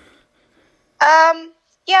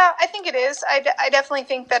 Yeah, I think it is. I definitely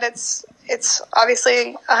think that it's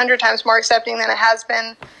obviously 100 times more accepting than it has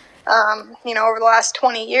been, over the last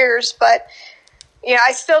 20 years. But,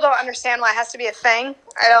 I still don't understand why it has to be a thing.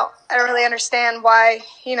 I don't really understand why,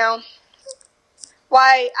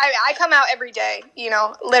 why I come out every day,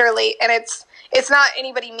 literally. And it's not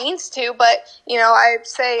anybody means to, but, I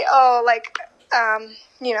say, oh, like, I'm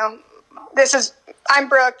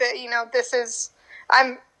Brooke,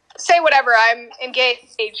 say whatever, I'm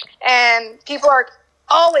engaged, and people are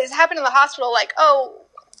always happen in the hospital like, oh,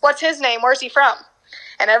 what's his name? Where's he from?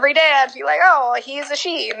 And every day I'd be like, oh, he's a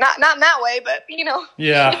she. Not in that way, but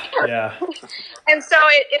Yeah. And so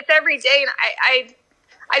it's every day, and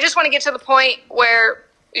I just want to get to the point where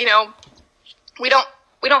we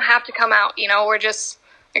don't have to come out. We're just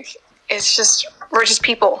we're just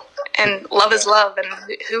people, and love is love, and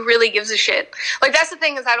who really gives a shit? Like that's the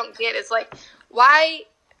thing is I don't get is like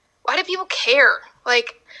why do people care?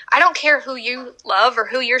 Like, I don't care who you love or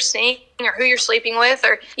who you're seeing or who you're sleeping with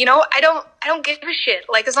or, I don't give a shit.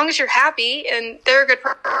 Like, as long as you're happy and they're a good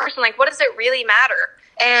person, like, what does it really matter?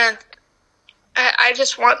 And I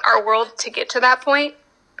just want our world to get to that point.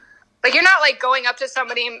 Like, you're not, like, going up to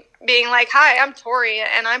somebody and being like, hi, I'm Tori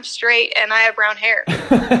and I'm straight and I have brown hair.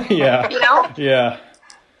 Yeah. Yeah.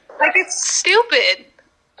 Like, it's stupid.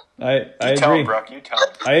 I agree. Tell him, Brooke, you tell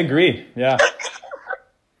him. I agree, yeah.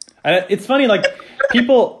 And it's funny, like,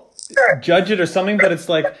 people, judge it or something, but it's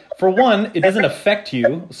like, for one, it doesn't affect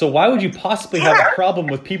you, so why would you possibly have a problem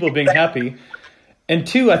with people being happy? And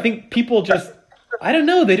two, I think people just, I don't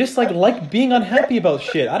know, they just like being unhappy about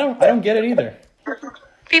shit. I don't get it either.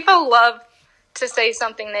 People love to say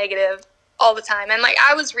something negative all the time. And like,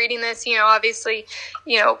 I was reading this, obviously,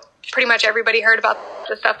 pretty much everybody heard about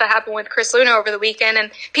the stuff that happened with Chris Luna over the weekend,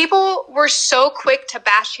 and people were so quick to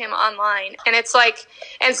bash him online. And it's like,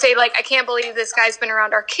 and say like, I can't believe this guy's been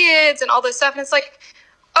around our kids and all this stuff. And it's like,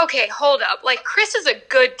 okay, hold up. Like, Chris is a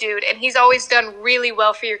good dude, and he's always done really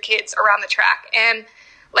well for your kids around the track. And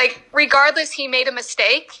like, regardless, he made a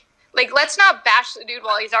mistake. Like, let's not bash the dude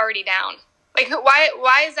while he's already down. Like,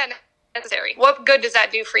 why is that necessary? What good does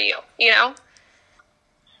that do for you?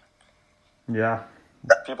 Yeah.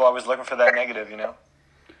 People always looking for that negative,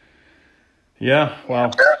 Yeah, wow.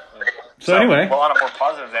 So anyway. Well, on a more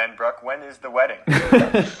positive end, Brooke, when is the wedding?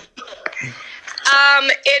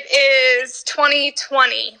 It is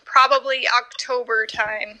 2020, probably October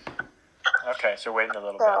time. Okay, so waiting a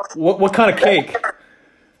little bit. What kind of cake?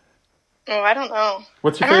 Oh, I don't know.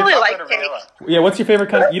 What's your I don't favorite? really like cake. Yeah, what's your favorite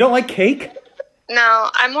kind of... You don't like cake? No,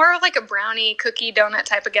 I'm more of like a brownie, cookie, donut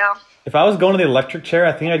type of gal. If I was going to the electric chair,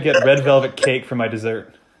 I think I'd get red velvet cake for my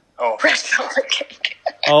dessert. Oh. Red velvet cake.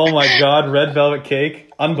 Oh my god, red velvet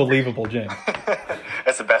cake. Unbelievable, James.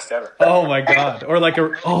 That's the best ever. Oh my god. Or like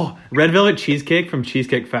red velvet cheesecake from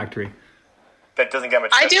Cheesecake Factory. That doesn't get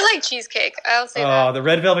much. I do like cheesecake. I'll say that. Oh, the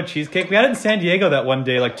red velvet cheesecake. We had it in San Diego that one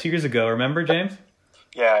day, like 2 years ago. Remember, James?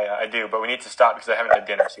 Yeah, I do. But we need to stop because I haven't had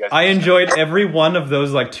dinner. So you guys I enjoyed every one of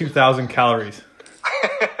those like 2,000 calories.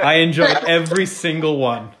 I enjoyed every single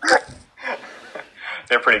one.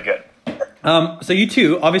 They're pretty good. So you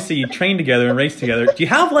two, obviously you train together and race together. Do you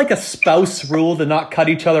have like a spouse rule to not cut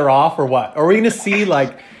each other off or what? Are we going to see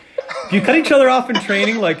like, do you cut each other off in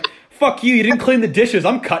training? Like, fuck you didn't clean the dishes.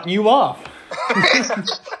 I'm cutting you off.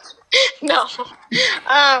 No.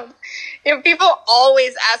 People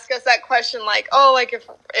always ask us that question, like, oh, like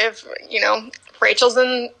if Rachel's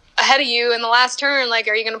ahead of you in the last turn, like,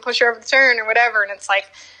 are you going to push her over the turn or whatever? And it's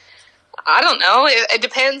like, I don't know. It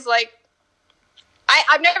depends. Like,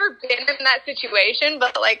 I've never been in that situation,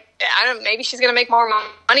 but like, I don't. Maybe she's going to make more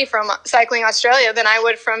money from Cycling Australia than I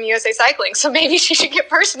would from USA Cycling. So maybe she should get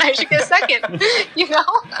first and I should get second. I mean,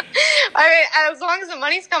 as long as the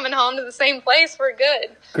money's coming home to the same place, we're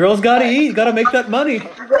good. Girls got to eat. Got to make that money.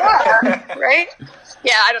 Yeah, right?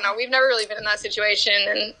 Yeah, I don't know. We've never really been in that situation,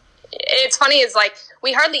 and it's funny is like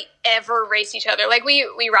we hardly ever race each other. Like we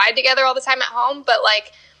ride together all the time at home, but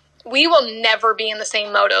like we will never be in the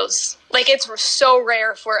same motos. Like it's so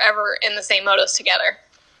rare if we're ever in the same motos together.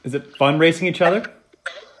 Is it fun racing each other?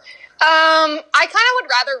 I kind of would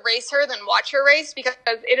rather race her than watch her race because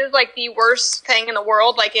it is like the worst thing in the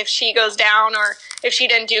world. Like if she goes down or if she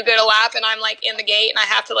didn't do good a lap and I'm like in the gate and I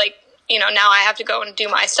have to like, now I have to go and do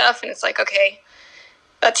my stuff. And it's like, okay,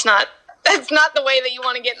 that's not the way that you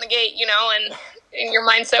want to get in the gate, and in your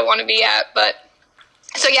mindset want to be at. But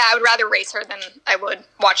so yeah, I would rather race her than I would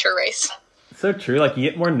watch her race. So true. Like you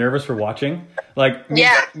get more nervous for watching. Like me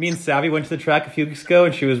and Savvy went to the track a few weeks ago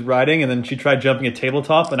and she was riding and then she tried jumping a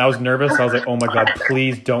tabletop and I was nervous. I was like, oh my God,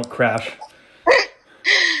 please don't crash.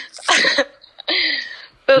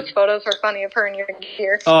 Those photos were funny of her in your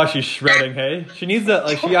gear. Oh, she's shredding, hey? She needs that,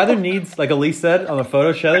 like, she either needs, like Elise said on the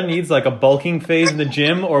photo, she either needs, like, a bulking phase in the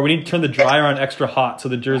gym, or we need to turn the dryer on extra hot so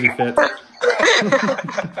the jersey fits.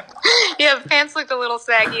 Yeah, the pants looked a little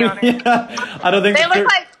saggy on her. Yeah, I don't think... They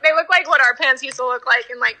look like what our pants used to look like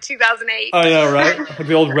in, like, 2008. Oh, yeah, right? Like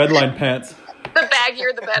the old Redline pants. The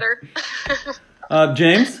baggier, the better.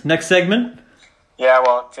 James, next segment. Yeah,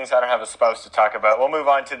 well, since I don't have a spouse to talk about, we'll move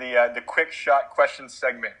on to the quick shot question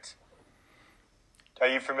segment. Are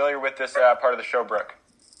you familiar with this part of the show, Brooke?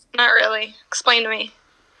 Not really. Explain to me.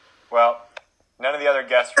 Well, none of the other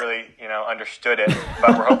guests really, understood it,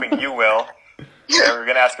 but we're hoping you will. We're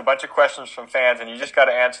going to ask a bunch of questions from fans, and you just got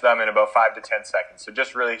to answer them in about 5 to 10 seconds. So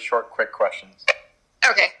just really short, quick questions.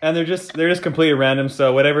 Okay. And they're just completely random,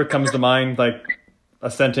 so whatever comes to mind, like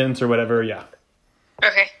a sentence or whatever, yeah.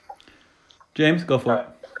 Okay. James, go for it.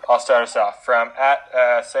 I'll start us off. From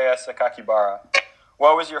Saya Sakakibara.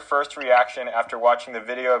 What was your first reaction after watching the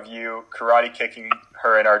video of you karate kicking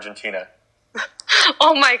her in Argentina?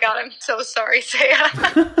 Oh my God, I'm so sorry, Saya.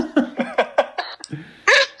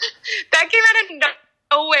 That came out of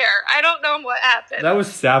nowhere. I don't know what happened. That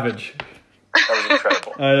was savage. That was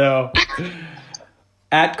incredible. I know.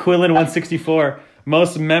 At Quillen164,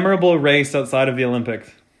 most memorable race outside of the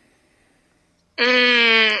Olympics?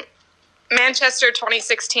 Manchester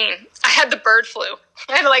 2016. I had the bird flu.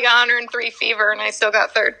 I had like 103 fever and I still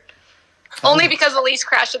got third. Only because Elise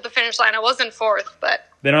crashed at the finish line. I wasn't fourth, but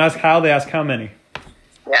They don't ask how, they ask how many.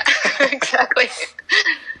 yeah, exactly.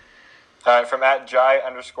 All right, from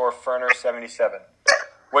 @Jai_Ferner77.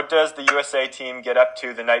 What does the USA team get up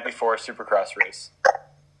to the night before a Supercross race?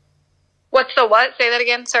 What's the what? Say that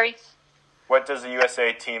again. Sorry. What does the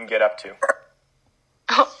USA team get up to?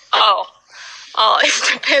 Oh, it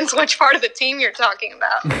depends which part of the team you're talking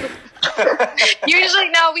about.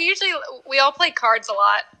 We all play cards a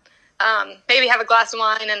lot. Maybe have a glass of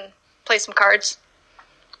wine and play some cards.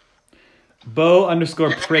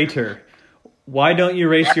 Bo_Prater. Why don't you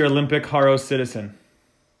race your Olympic Haro Citizen?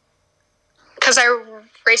 Because I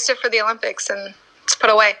raced it for the Olympics and it's put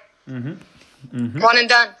away. One and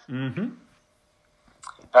done.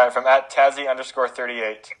 All right, from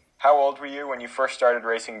 @Tazzy_38. How old were you when you first started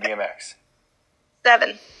racing BMX?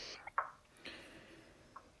 7.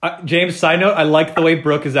 James, side note, I like the way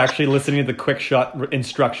Brooke is actually listening to the quick shot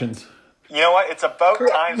instructions. You know what? It's about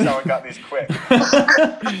time someone got these quick.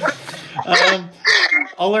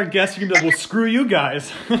 All our guests are going to be like, well, screw you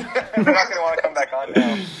guys. They're not going to want to come back on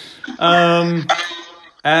now.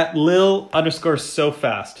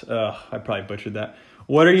 @Lil_SoFast. I probably butchered that.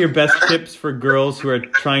 What are your best tips for girls who are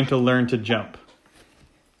trying to learn to jump?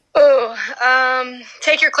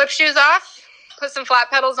 Take your clip shoes off, put some flat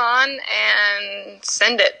pedals on, and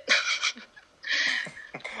send it.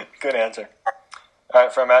 Good answer. All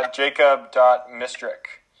right, from @Jacob.Mistrick.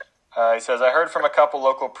 He says, I heard from a couple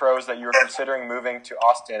local pros that you were considering moving to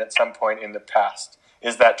Austin at some point in the past.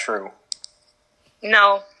 Is that true?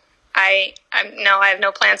 No, I have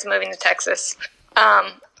no plans of moving to Texas.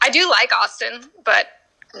 I do like Austin, but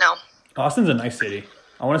no. Austin's a nice city.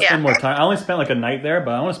 I want to spend more time. I only spent like a night there,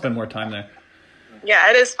 but I want to spend more time there.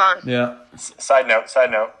 Yeah, it is fun. Yeah. Side note.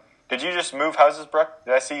 Did you just move houses, Brooke?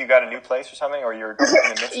 Did I see you got a new place or something, or you're in the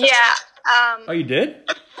midst of it? Oh, you did?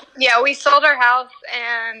 Yeah, we sold our house,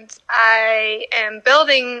 and I am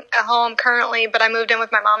building a home currently, but I moved in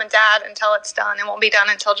with my mom and dad until it's done. It won't be done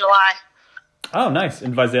until July. Oh, nice.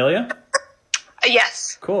 In Visalia?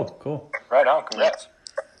 Yes. Cool. Right on. Congrats.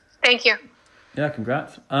 Thank you. Yeah,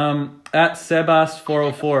 congrats.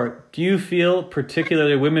 @Sebas404. Do you feel,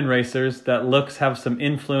 particularly women racers, that looks have some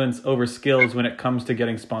influence over skills when it comes to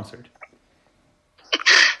getting sponsored?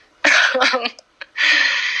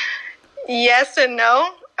 Yes and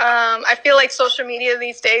no. I feel like social media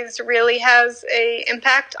these days really has a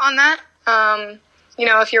impact on that.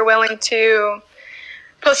 If you're willing to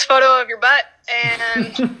post a photo of your butt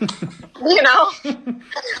and look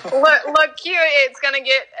cute,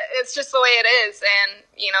 it's just the way it is. And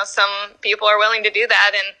some people are willing to do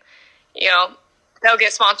that, and they'll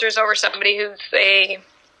get sponsors over somebody who's a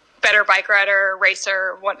better bike rider,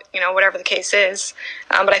 racer, whatever the case is.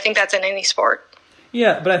 But I think that's in any sport.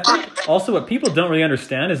 Yeah, but I think also what people don't really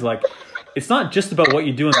understand is, like, it's not just about what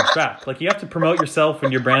you do on the track. Like, you have to promote yourself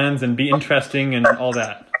and your brands and be interesting and all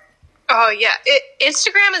that. Oh, yeah.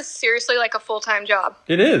 Instagram is seriously like a full-time job.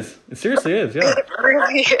 It is. It seriously is, yeah. It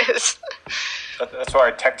really is. That's why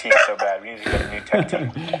our tech team is so bad. We need to get a new tech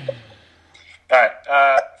team. All right.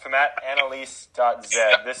 From @Annalise.z.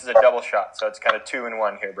 This is a double shot, so it's kind of 2 in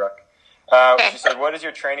 1 here, Brooke. She said, what is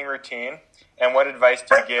your training routine, and what advice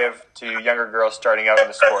do you give to younger girls starting out in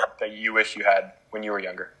the sport that you wish you had when you were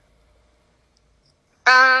younger?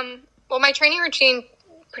 Well, my training routine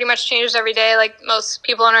pretty much changes every day, like most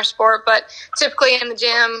people in our sport, but typically in the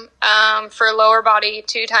gym, for lower body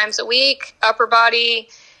 2 times a week, upper body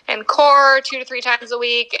and core 2 to 3 times a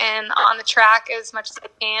week, and on the track as much as I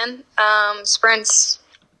can. Sprints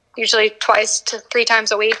usually 2 to 3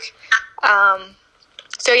 times a week.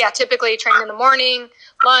 So yeah, typically train in the morning,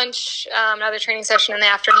 lunch, another training session in the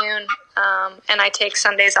afternoon, and I take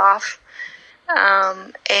Sundays off.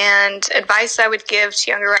 And advice I would give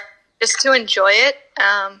to younger riders, just to enjoy it,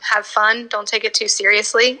 have fun, don't take it too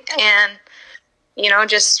seriously, and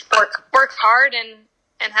just work hard and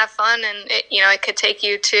have fun. And it could take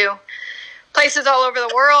you to places all over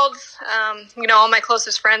the world. All my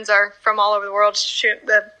closest friends are from all over the world. Shoot,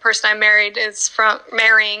 the person I'm married is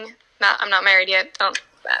marrying. I'm not married yet. Don't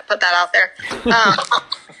put that out there.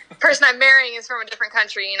 Person I'm marrying is from a different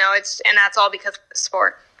country. And that's all because of the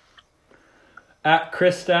sport.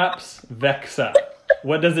 @Kristaps Vexa.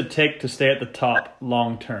 What does it take to stay at the top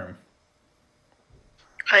long term?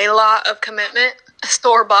 A lot of commitment, a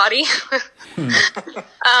sore body.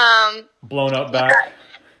 Blown out back.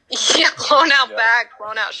 Yeah, blown out back,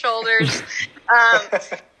 blown out shoulders.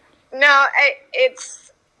 No,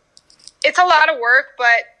 it's a lot of work,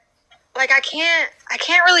 but like I can't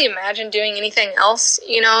really imagine doing anything else,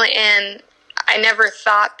 and I never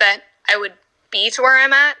thought that I would be to where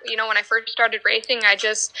I'm at. You know, when I first started racing, I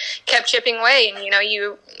just kept chipping away, and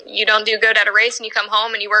you don't do good at a race, and you come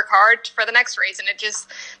home and you work hard for the next race, and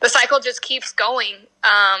the cycle just keeps going.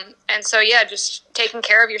 And so yeah, just taking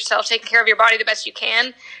care of yourself, taking care of your body the best you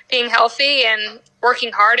can, being healthy and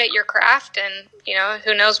working hard at your craft, and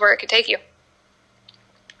who knows where it could take you.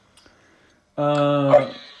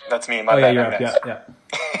 That's me. My bad. Yeah.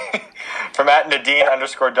 From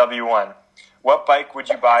 @Nadine_W1. What bike would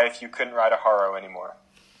you buy if you couldn't ride a Haro anymore?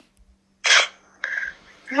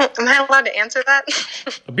 Am I allowed to answer that?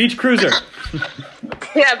 A beach cruiser.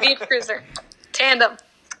 Yeah, beach cruiser. Tandem.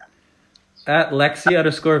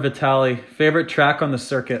 @Lexi_Vitali. Favorite track on the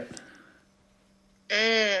circuit?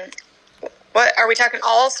 What, are we talking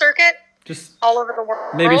all circuit? Just all over the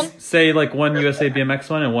world? Maybe say like one USA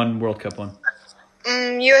BMX one and one World Cup one.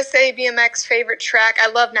 USA BMX favorite track.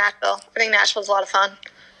 I love Nashville. I think Nashville's a lot of fun.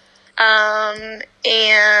 And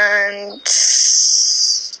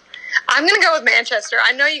I'm going to go with Manchester.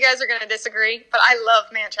 I know you guys are going to disagree, but I love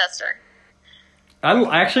Manchester. I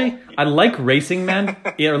like racing, man.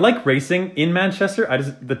 I like racing in Manchester.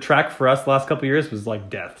 The track for us the last couple of years was like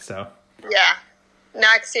death. So yeah, no,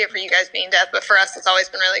 I can see it for you guys being death, but for us, it's always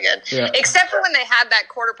been really good. Yeah. Except for when they had that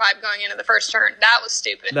quarter pipe going into the first turn, that was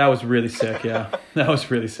stupid. That was really sick. Yeah, that was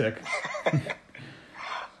really sick.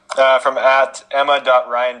 From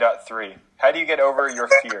 @Emma.Ryan.3. How do you get over your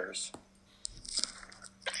fears?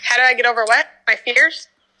 How do I get over what? My fears?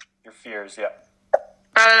 Your fears, yeah.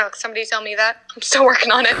 I don't know. Somebody tell me that. I'm still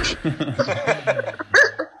working on it.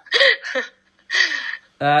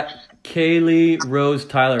 Kaylee Rose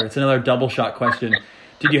Tyler. It's another double shot question.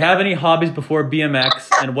 Did you have any hobbies before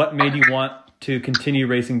BMX, and what made you want to continue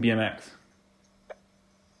racing BMX?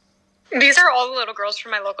 These are all the little girls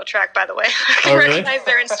from my local track, by the way. I Oh, really? recognize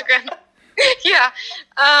their Instagram. Yeah.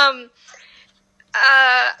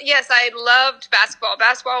 Yes, I loved basketball.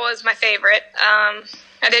 Basketball was my favorite. I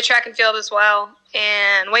did track and field as well,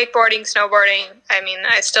 and wakeboarding, snowboarding. I mean,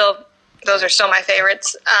 those are still my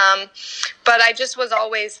favorites. But I just was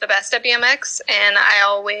always the best at BMX, and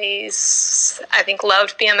I think,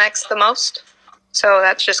 loved BMX the most. So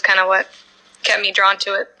that's just kind of what kept me drawn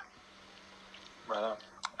to it. Right on.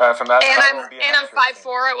 From that, and I'm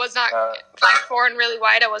 5'4". I was not 5'4" and really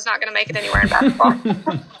wide. I was not going to make it anywhere in basketball.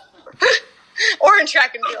 Or in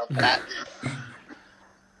track and field, for that.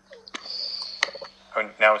 Oh,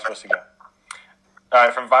 now we're supposed to go. All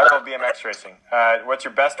right, from Viral BMX Racing. What's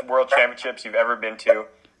your best world championships you've ever been to,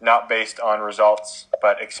 not based on results,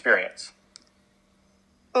 but experience?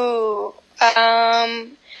 Ooh.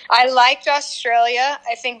 I liked Australia.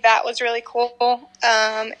 I think that was really cool.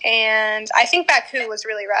 And I think Baku was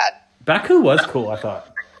really rad. Baku was cool, I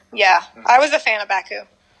thought. Yeah, I was a fan of Baku.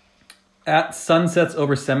 @Sunsets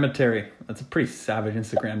Over Cemetery. That's a pretty savage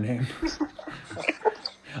Instagram name.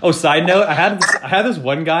 Oh, side note, I had this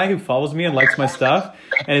one guy who follows me and likes my stuff,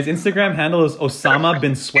 and his Instagram handle is Osama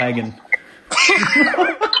Bin Swaggin.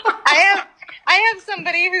 I have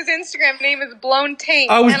somebody whose Instagram name is Blown Taint,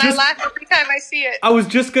 I laugh every time I see it. I was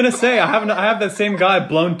just gonna say I have that same guy,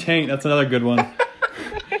 Blown Taint. That's another good one.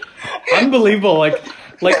 Unbelievable. Like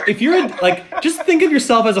if you're just think of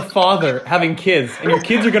yourself as a father having kids, and your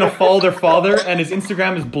kids are gonna follow their father, and his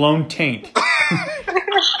Instagram is Blown Taint.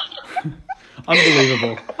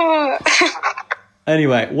 Unbelievable.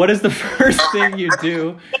 Anyway, what is the first thing you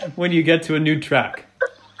do when you get to a new track?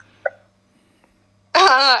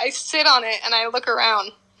 I sit on it and I look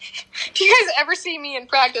around. If you guys ever see me in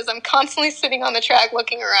practice, I'm constantly sitting on the track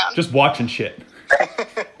looking around. Just watching shit.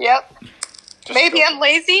 Yep. Maybe I'm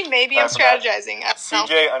lazy, maybe I'm strategizing.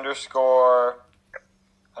 CJ _, I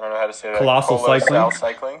don't know how to say that. Colossal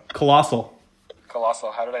Cycling. Colossal.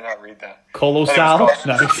 How did I not read that? Colossal.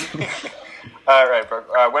 Nice. All right, Brooke.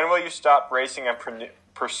 When will you stop racing and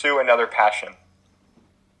pursue another passion?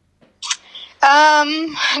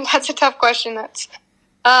 That's a tough question.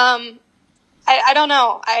 I don't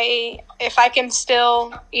know. If I can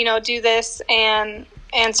still, do this and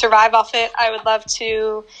survive off it, I would love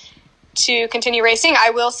to continue racing. I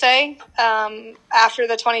will say, after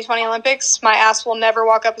the 2020 Olympics, my ass will never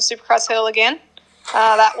walk up a Supercross hill again.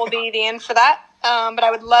 That will be the end for that. But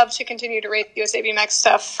I would love to continue to race USA BMX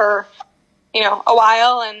stuff for, a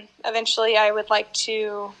while, and eventually I would like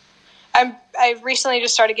to. I've recently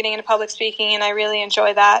just started getting into public speaking, and I really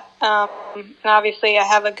enjoy that. And obviously, I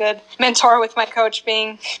have a good mentor with my coach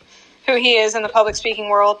being who he is in the public speaking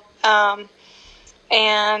world. And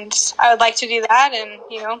I would like to do that, and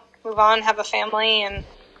move on, have a family, and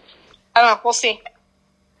I don't know. We'll see.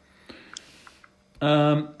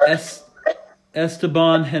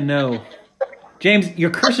 Esteban Heno. James, your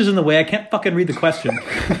cursor's in the way. I can't fucking read the question.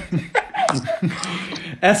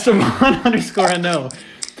 Esteban underscore Hano.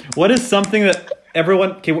 What is something that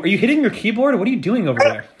everyone... Okay, are you hitting your keyboard? Or what are you doing over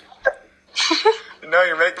there? No,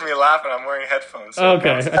 you're making me laugh and I'm wearing headphones. So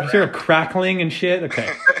Okay, I'm sure crackling and shit. Okay.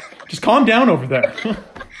 Just calm down over there.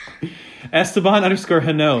 Esteban underscore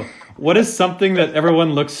Hano. What is something that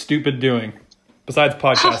everyone looks stupid doing? Besides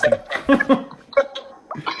podcasting.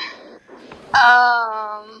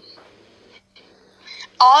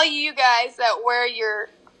 All you guys that wear your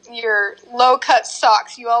low cut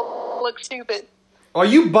socks, you all look stupid. Oh,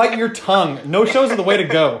 you bite your tongue. No shows are the way to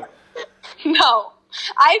go. No.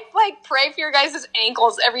 I pray for your guys'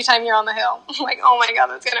 ankles every time you're on the hill. I'm like, oh my god,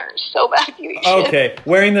 that's gonna hurt so bad if you eat shit. Okay,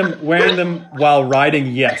 wearing them while riding,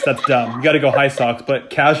 yes, that's dumb. You got to go high socks, but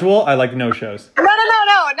casual, I like no shows. No.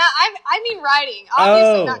 I mean riding.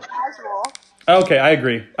 Obviously not casual. Okay, I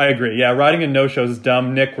agree. Yeah, riding in no shows is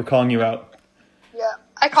dumb. Nick, we're calling you out. Yeah,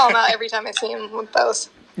 I call him out every time I see him with those.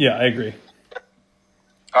 Yeah, I agree.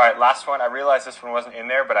 All right, last one. I realized this one wasn't in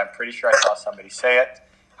there, but I'm pretty sure I saw somebody say it.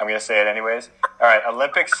 I'm going to say it anyways. All right,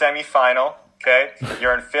 Olympic semifinal. Okay,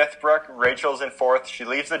 you're in fifth, Brooke. Rachel's in fourth. She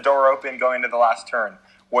leaves the door open going to the last turn.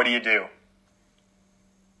 What do?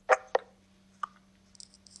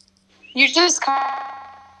 You just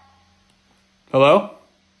Hello?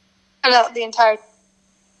 out the entire.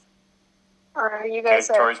 Or you guys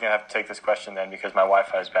Okay, Tori's going to have to take this question then because my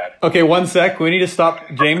Wi-Fi is bad. Okay, 1 sec. We need to stop.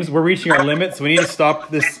 James, we're reaching our limits. We need to stop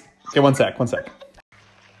this. Okay, 1 sec.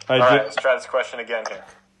 All right, let's try this question again here.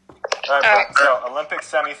 All right, so Olympic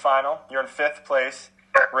semifinal. You're in fifth place.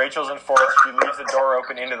 Rachel's in fourth. She leaves the door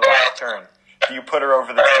open into the last turn. Do you put her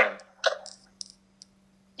over the turn?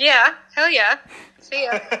 Yeah, hell yeah. See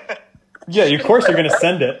ya. Yeah, of course you're going to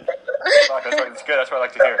send it. That's good. That's what I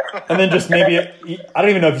like to hear. And then just maybe, I don't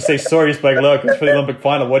even know if you say sorry, just like, look, it's for the Olympic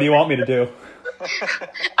final. What do you want me to do?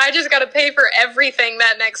 I just got to pay for everything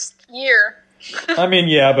that next year. I mean,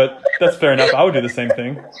 yeah, but that's fair enough. I would do the same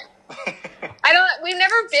thing. We've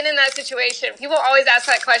never been in that situation. People always ask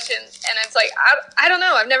that question, and it's like, I don't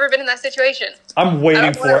know. I've never been in that situation. I'm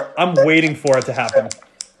waiting for it to happen.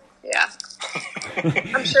 Yeah.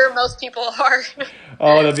 I'm sure most people are.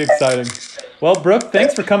 Oh, that'd be exciting. Well, Brooke,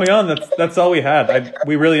 thanks for coming on. That's all we had.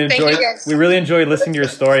 We really enjoyed listening to your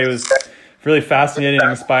story. It was really fascinating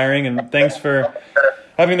and inspiring, and thanks for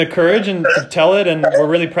having the courage and to tell it, and we're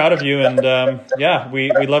really proud of you, and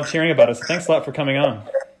we loved hearing about it, so thanks a lot for coming on.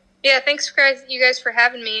 Yeah, thanks you guys for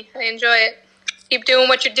having me. I enjoy it. Keep doing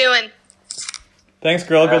what you're doing. Thanks,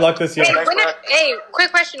 girl. Good luck this year. Hey,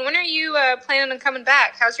 quick question. When are you planning on coming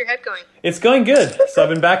back? How's your head going? It's going good. So I've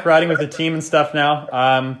been back riding with the team and stuff now.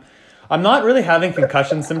 I'm not really having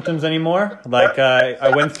concussion symptoms anymore. Like,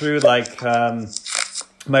 I went through,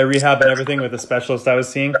 my rehab and everything with the specialist I was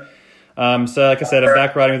seeing. So like I said, I'm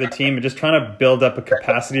back riding with the team and just trying to build up a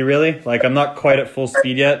capacity, really. Like, I'm not quite at full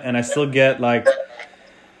speed yet, and I still get,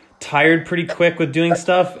 tired pretty quick with doing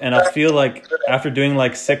stuff, and I feel like after doing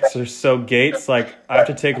 6 or so gates, I have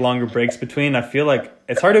to take longer breaks between. I feel like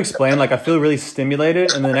it's hard to explain. I feel really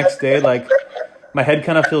stimulated, and the next day, my head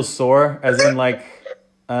kind of feels sore, as in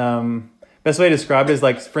best way to describe it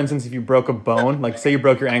is for instance, if you broke a bone, say you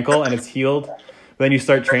broke your ankle and it's healed, but then you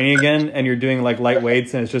start training again and you're doing light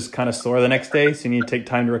weights and it's just kind of sore the next day, so you need to take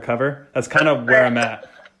time to recover. That's kind of where I'm at.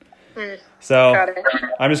 So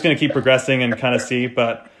I'm just going to keep progressing and kind of see,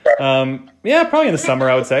 but probably in the summer,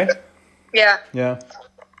 I would say. Yeah. Yeah.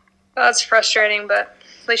 Well, that's frustrating, but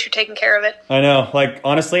at least you're taking care of it. I know.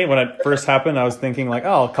 Honestly, when it first happened, I was thinking a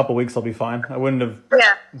couple weeks I'll be fine. I wouldn't have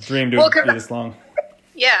dreamed it would be this long.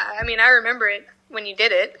 Yeah, I mean, I remember it when you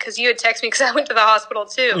did it, because you had texted me because I went to the hospital,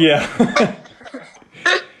 too. Yeah.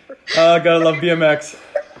 Gotta love BMX.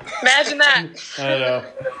 Imagine that. I know.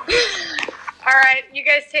 All right, you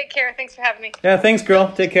guys take care. Thanks for having me. Yeah, thanks,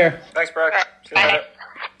 girl. Take care. Thanks, Brooke. Bye.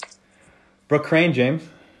 Brooke Crane, James.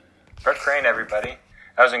 Brooke Crane, everybody.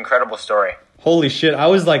 That was an incredible story. Holy shit, I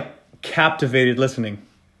was captivated listening.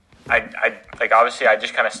 Obviously I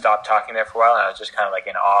just kind of stopped talking there for a while, and I was just kind of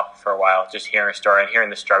in awe for a while, just hearing her story and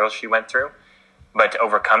hearing the struggles she went through. But to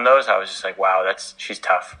overcome those, I was just wow, she's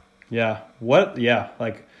tough. Yeah. What? Yeah.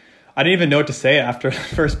 I didn't even know what to say after the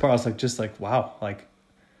first part. I was wow.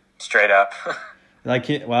 Straight up.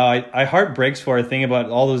 Wow. I heart breaks for her, thinking about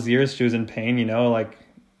all those years she was in pain,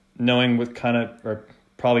 knowing what or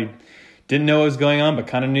probably didn't know what was going on, but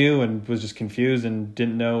kind of knew and was just confused and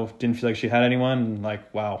didn't feel like she had anyone. And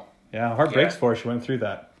wow. Yeah. Heart breaks for her. She went through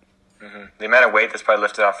that. Mm-hmm. The amount of weight that's probably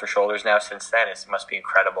lifted off her shoulders now since then, it must be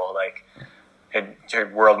incredible. Her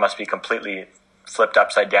world must be completely flipped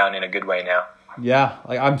upside down in a good way now. Yeah.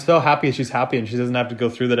 I'm so happy she's happy and she doesn't have to go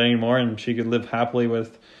through that anymore, and she could live happily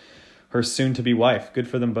with her soon-to-be wife. Good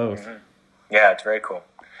for them both. Mm-hmm. Yeah, it's very cool.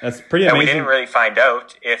 That's pretty And amazing. we didn't really find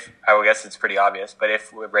out if, I guess it's pretty obvious, but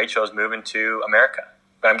if Rachel is moving to America.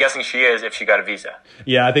 But I'm guessing she is if she got a visa.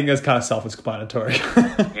 Yeah, I think that's kind of self-explanatory.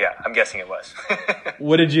 Yeah, I'm guessing it was.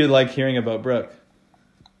 What did you like hearing about Brooke?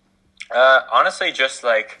 Honestly, just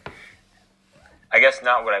like, I guess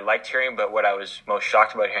not what I liked hearing, but what I was most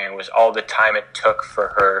shocked about hearing was all the time it took for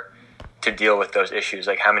her to deal with those issues,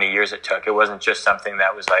 like how many years it took. It wasn't just something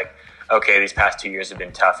that was like, okay, these past 2 years have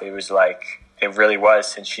been tough. It was like, it really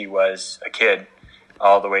was since she was a kid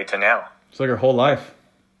all the way to now. It's like her whole life.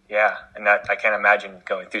 Yeah, and that I can't imagine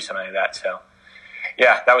going through something like that. So,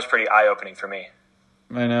 yeah, that was pretty eye-opening for me.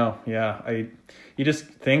 I know, yeah. You just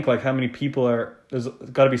think like how many people there's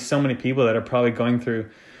got to be so many people that are probably going through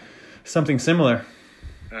something similar.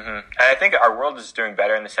 Mm-hmm. And I think our world is doing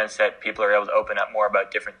better in the sense that people are able to open up more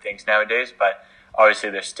about different things nowadays, but obviously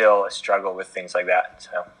there's still a struggle with things like that.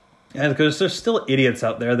 So. Yeah, because there's still idiots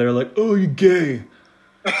out there that are like, oh, you're gay.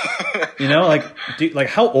 You know, like, dude, like,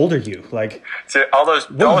 how old are you? Like, so all those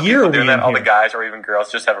what year are we doing that, in all the here? guys or even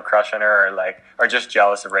girls just have a crush on her, or like, are just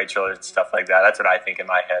jealous of Rachel and stuff like that. That's what I think in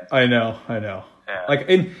my head. I know. Yeah. Like,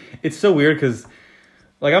 and it's so weird because,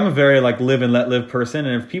 like, I'm a very like live and let live person,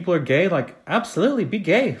 and if people are gay, like, absolutely be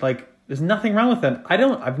gay. Like, there's nothing wrong with that.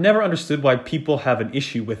 I've never understood why people have an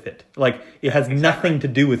issue with it. Like, it has nothing to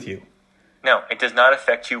do with you. No, it does not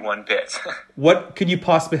affect you one bit. What could you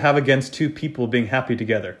possibly have against two people being happy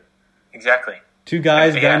together? Exactly. Two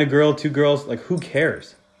guys, Yeah. guy and a girl, two girls. Like, who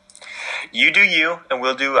cares? You do you, and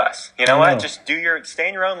we'll do us. You know I what? know. Just stay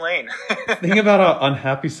in your own lane. Think about how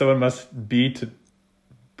unhappy someone must be to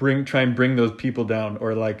try and bring those people down,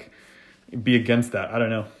 or like be against that. I don't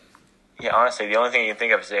know. Yeah, honestly, the only thing you can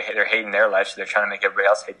think of is they're hating their life, so they're trying to make everybody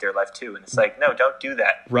else hate their life too. And it's like, no, don't do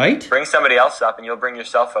that. Right? Bring somebody else up, and you'll bring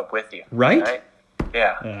yourself up with you. Right?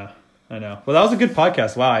 Yeah. Yeah, I know. Well, that was a good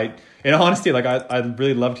podcast. Wow. In honesty, like I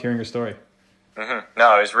really loved hearing your story. Mm-hmm.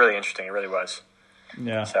 No, it was really interesting. It really was.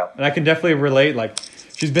 Yeah. So. And I can definitely relate. Like,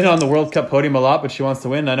 she's been on the World Cup podium a lot, but she wants to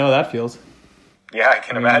win. I know how that feels. Yeah, I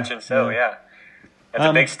can imagine so, yeah. That's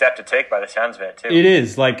a big step to take by the sounds of it, too. It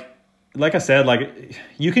is. Like I said, like,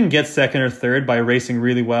 you can get second or third by racing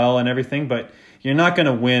really well and everything, but you're not going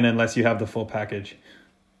to win unless you have the full package.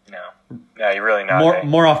 No. Yeah, you're really not.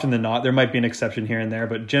 More often than not. There might be an exception here and there,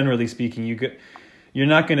 but generally speaking, you're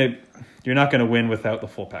not going to win without the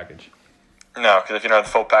full package. No, because if you don't have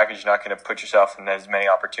the full package, you're not going to put yourself in as many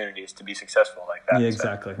opportunities to be successful like that. Yeah,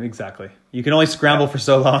 exactly. You can only scramble for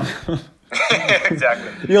so long.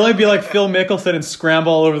 Exactly. You only be like Phil Mickelson and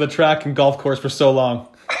scramble all over the track and golf course for so long.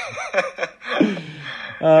 You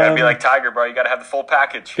gotta be like Tiger, bro. You gotta have the full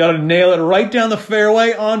package. Got to nail it right down the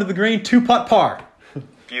fairway onto the green, 2-putt par.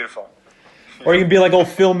 Beautiful. Or you can be like old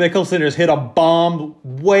Phil Mickelson, just hit a bomb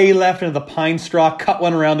way left into the pine straw, cut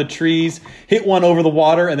one around the trees, hit one over the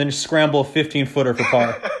water, and then just scramble a 15-footer for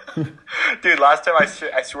par. Dude, last time I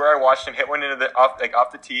swear I watched him hit one into off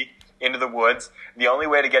the tee into the woods. The only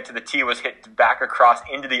way to get to the tee was hit back across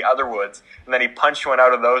into the other woods, and then he punched one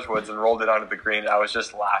out of those woods and rolled it onto the green. I was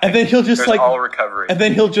just laughing. And then he'll just There's like all recovery. And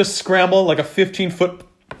then he'll just scramble like a 15-foot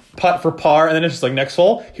putt for par, and then it's just like, next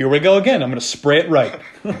hole, here we go again. I'm going to spray it right.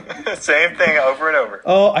 Same thing over and over.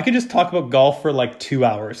 Oh, I could just talk about golf for like 2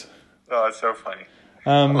 hours. Oh, it's so funny.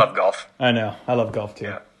 I love golf. I know. I love golf too.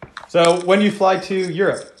 Yeah. So when do you fly to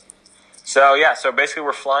Europe? So basically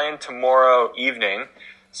we're flying tomorrow evening.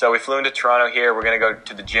 So we flew into Toronto here. We're going to go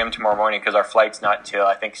to the gym tomorrow morning because our flight's not till,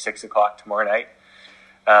 I think, 6 o'clock tomorrow night.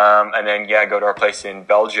 And then, go to our place in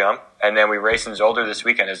Belgium. And then we race in Zolder this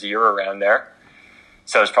weekend. There's a Euro round there.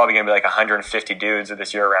 So it's probably going to be like 150 dudes at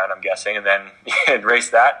this Euro round, I'm guessing. And then race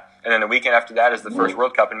that. And then the weekend after that is the first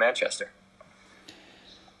World Cup in Manchester.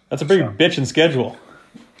 That's a pretty bitchin' schedule.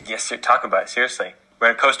 Yes, sir. Talk about it. Seriously.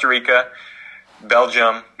 We're in Costa Rica,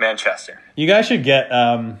 Belgium, Manchester. You guys should get,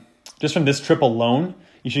 just from this trip alone,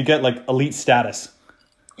 you should get like elite status.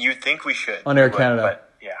 You'd think we should. On Air Canada.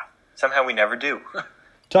 But yeah, somehow we never do.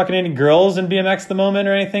 Talking to any girls in BMX at the moment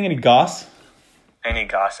or anything? Any goss? Any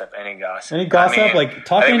gossip. Any gossip? Like,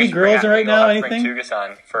 talk I to think any we should girls right now, bring anything? Tugas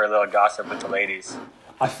on for a little gossip with the ladies.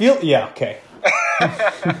 I feel, yeah, okay.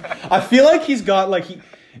 I feel like he's got like,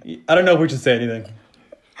 I don't know if we should say anything.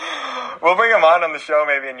 We'll bring him on the show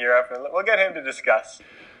maybe in Europe, and we'll get him to discuss.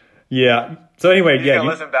 Yeah. So anyway, He's going to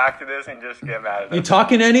listen back to this and just get mad at us. You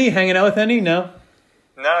talking any? Hanging out with any? No?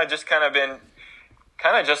 No, just kind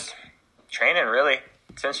of just training, really.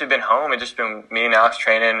 Since we've been home, it's just been me and Alex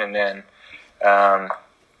training, and then,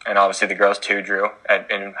 and obviously the girls too, Drew, at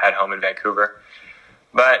home in Vancouver.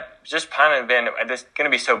 But just kind of been, it's going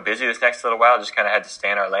to be so busy this next little while, just kind of had to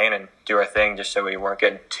stay in our lane and do our thing just so we weren't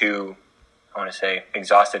getting too, I want to say,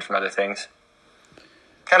 exhausted from other things.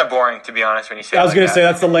 Kind of boring, to be honest, when you say I was going to say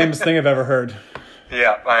that's the lamest thing I've ever heard.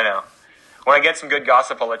 Yeah, I know. When I get some good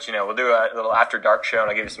gossip, I'll let you know. We'll do a little after dark show, and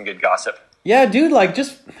I'll give you some good gossip. Yeah, dude, like,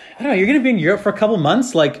 just, I don't know, you're going to be in Europe for a couple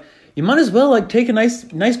months. Like, you might as well, like, take a nice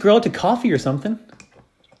girl out to coffee or something.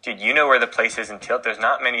 Dude, you know where the place is in Tilt. There's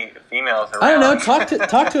not many females around. I don't know.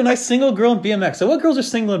 Talk to a nice single girl in BMX. So what girls are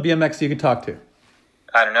single in BMX that you can talk to?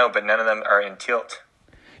 I don't know, but none of them are in Tilt.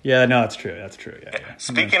 Yeah, no, that's true. That's true. Yeah.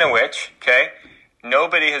 Speaking of which, okay,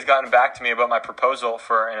 nobody has gotten back to me about my proposal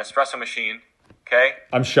for an espresso machine. Okay,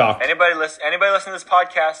 I'm shocked. Anybody listen to this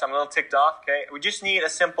podcast? I'm a little ticked off. Okay, we just need a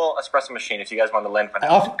simple espresso machine if you guys want to lend one.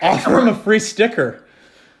 Offer him a free sticker.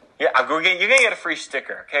 Yeah, you're gonna get a free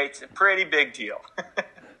sticker. Okay, it's a pretty big deal.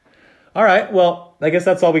 All right. Well, I guess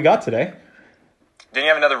that's all we got today. Didn't you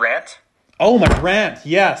have another rant? Oh, my rant.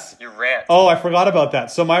 Yes. Your rant. Oh, I forgot about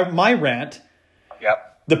that. So my rant. Yep.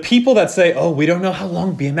 The people that say, "Oh, we don't know how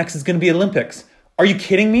long BMX is going to be Olympics." Are you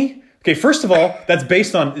kidding me? Okay, first of all, that's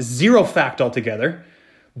based on zero fact altogether.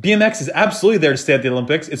 BMX is absolutely there to stay at the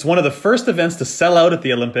Olympics. It's one of the first events to sell out at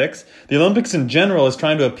the Olympics. The Olympics in general is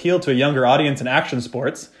trying to appeal to a younger audience in action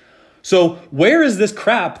sports. So where is this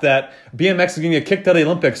crap that BMX is going to get kicked out of the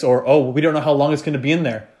Olympics, or, oh, we don't know how long it's going to be in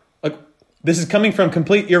there? Like, this is coming from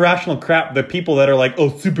complete irrational crap. The people that are like, "Oh,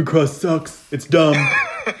 Supercross sucks. It's dumb."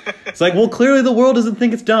 It's like, well, clearly the world doesn't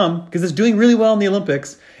think it's dumb because it's doing really well in the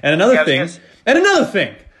Olympics. And another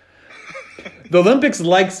thing, the Olympics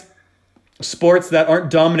likes sports that aren't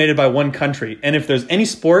dominated by one country. And if there's any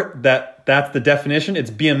sport that's the definition, it's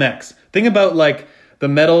BMX. Think about like the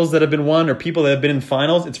medals that have been won or people that have been in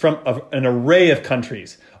finals. It's from an array of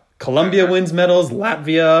countries. Colombia wins medals,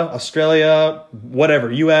 Latvia, Australia,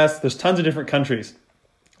 whatever, US. There's tons of different countries.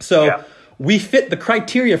 So we fit the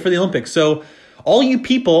criteria for the Olympics. So all you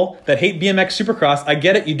people that hate BMX Supercross, I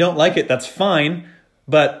get it. You don't like it. That's fine.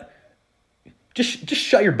 But just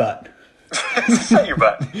shut your butt. Shut your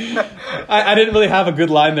butt. I didn't really have a good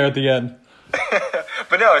line there at the end.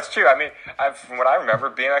 But no, it's true. I mean, from what I remember,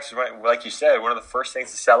 BMX was, like you said, one of the first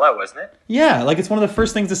things to sell out, wasn't it? Yeah, like it's one of the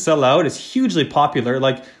first things to sell out. It's hugely popular.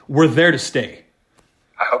 Like, we're there to stay.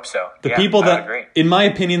 I hope so. People that, I agree. in my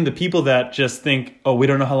opinion, the people that just think, "Oh, we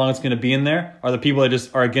don't know how long it's going to be in there," are the people that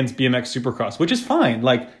just are against BMX Supercross, which is fine.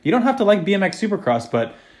 Like, you don't have to like BMX Supercross,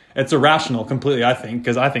 but it's irrational completely, I think,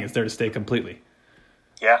 because I think it's there to stay completely.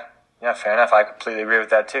 Yeah, fair enough. I completely agree with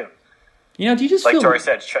that too. You know, do you just like feel... Tori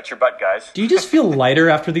said, shut your butt, guys. Do you just feel lighter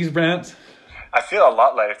after these rants? I feel a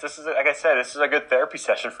lot lighter. This is, like I said, this is a good therapy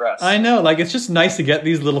session for us. I know. Like, it's just nice to get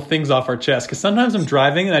these little things off our chest, because sometimes I'm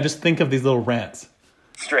driving and I just think of these little rants.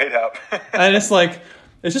 Straight up. And it's like,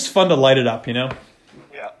 it's just fun to light it up, you know?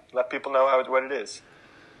 Yeah. Let people know what it is.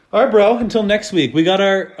 All right, bro. Until next week. We got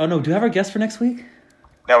our... Oh, no. Do we have our guest for next week?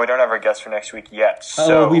 No, we don't have our guest for next week yet.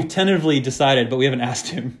 So we've tentatively decided, but we haven't asked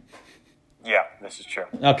him. Yeah, this is true.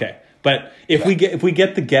 Okay. But if we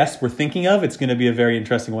get the guest we're thinking of, it's going to be a very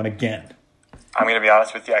interesting one again. I'm going to be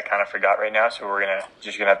honest with you. I kind of forgot right now, so we're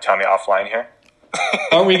just going to have Tommy offline here.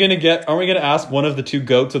 Aren't we going to ask one of the two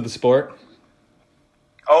goats of the sport?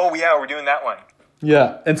 Oh, yeah, we're doing that one.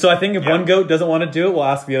 Yeah. And so I think if one goat doesn't want to do it, we'll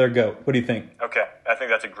ask the other goat. What do you think? Okay. I think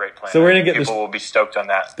that's a great plan. So we're going to get people will be stoked on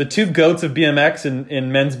that. The two goats of BMX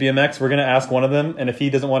in men's BMX, we're going to ask one of them, and if he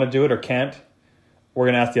doesn't want to do it or can't, we're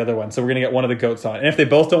going to ask the other one. So we're going to get one of the goats on. And if they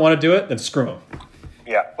both don't want to do it, then screw them.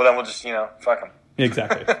 Yeah. Well, then we'll just, fuck them.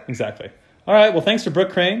 Exactly. Exactly. All right. Well, thanks to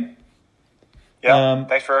Brooke Crane. Yeah.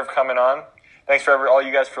 Thanks for coming on. Thanks for all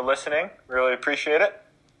you guys for listening. Really appreciate it.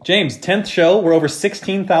 James, 10th show. We're over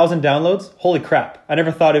 16,000 downloads. Holy crap. I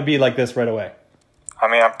never thought it'd be like this right away. I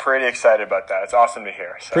mean, I'm pretty excited about that. It's awesome to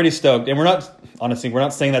hear. So. Pretty stoked. And we're not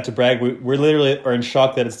saying that to brag. We literally are in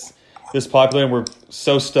shock that it's this popular, and we're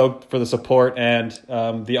so stoked for the support and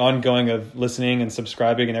the ongoing of listening and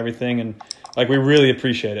subscribing and everything. And like, we really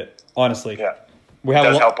appreciate it, honestly. Yeah. It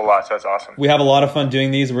does help a lot, so that's awesome. We have a lot of fun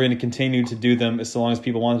doing these. We're going to continue to do them as long as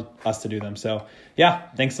people want us to do them. So, yeah,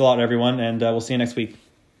 thanks a lot, everyone, and we'll see you next week.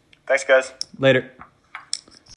 Thanks, guys. Later.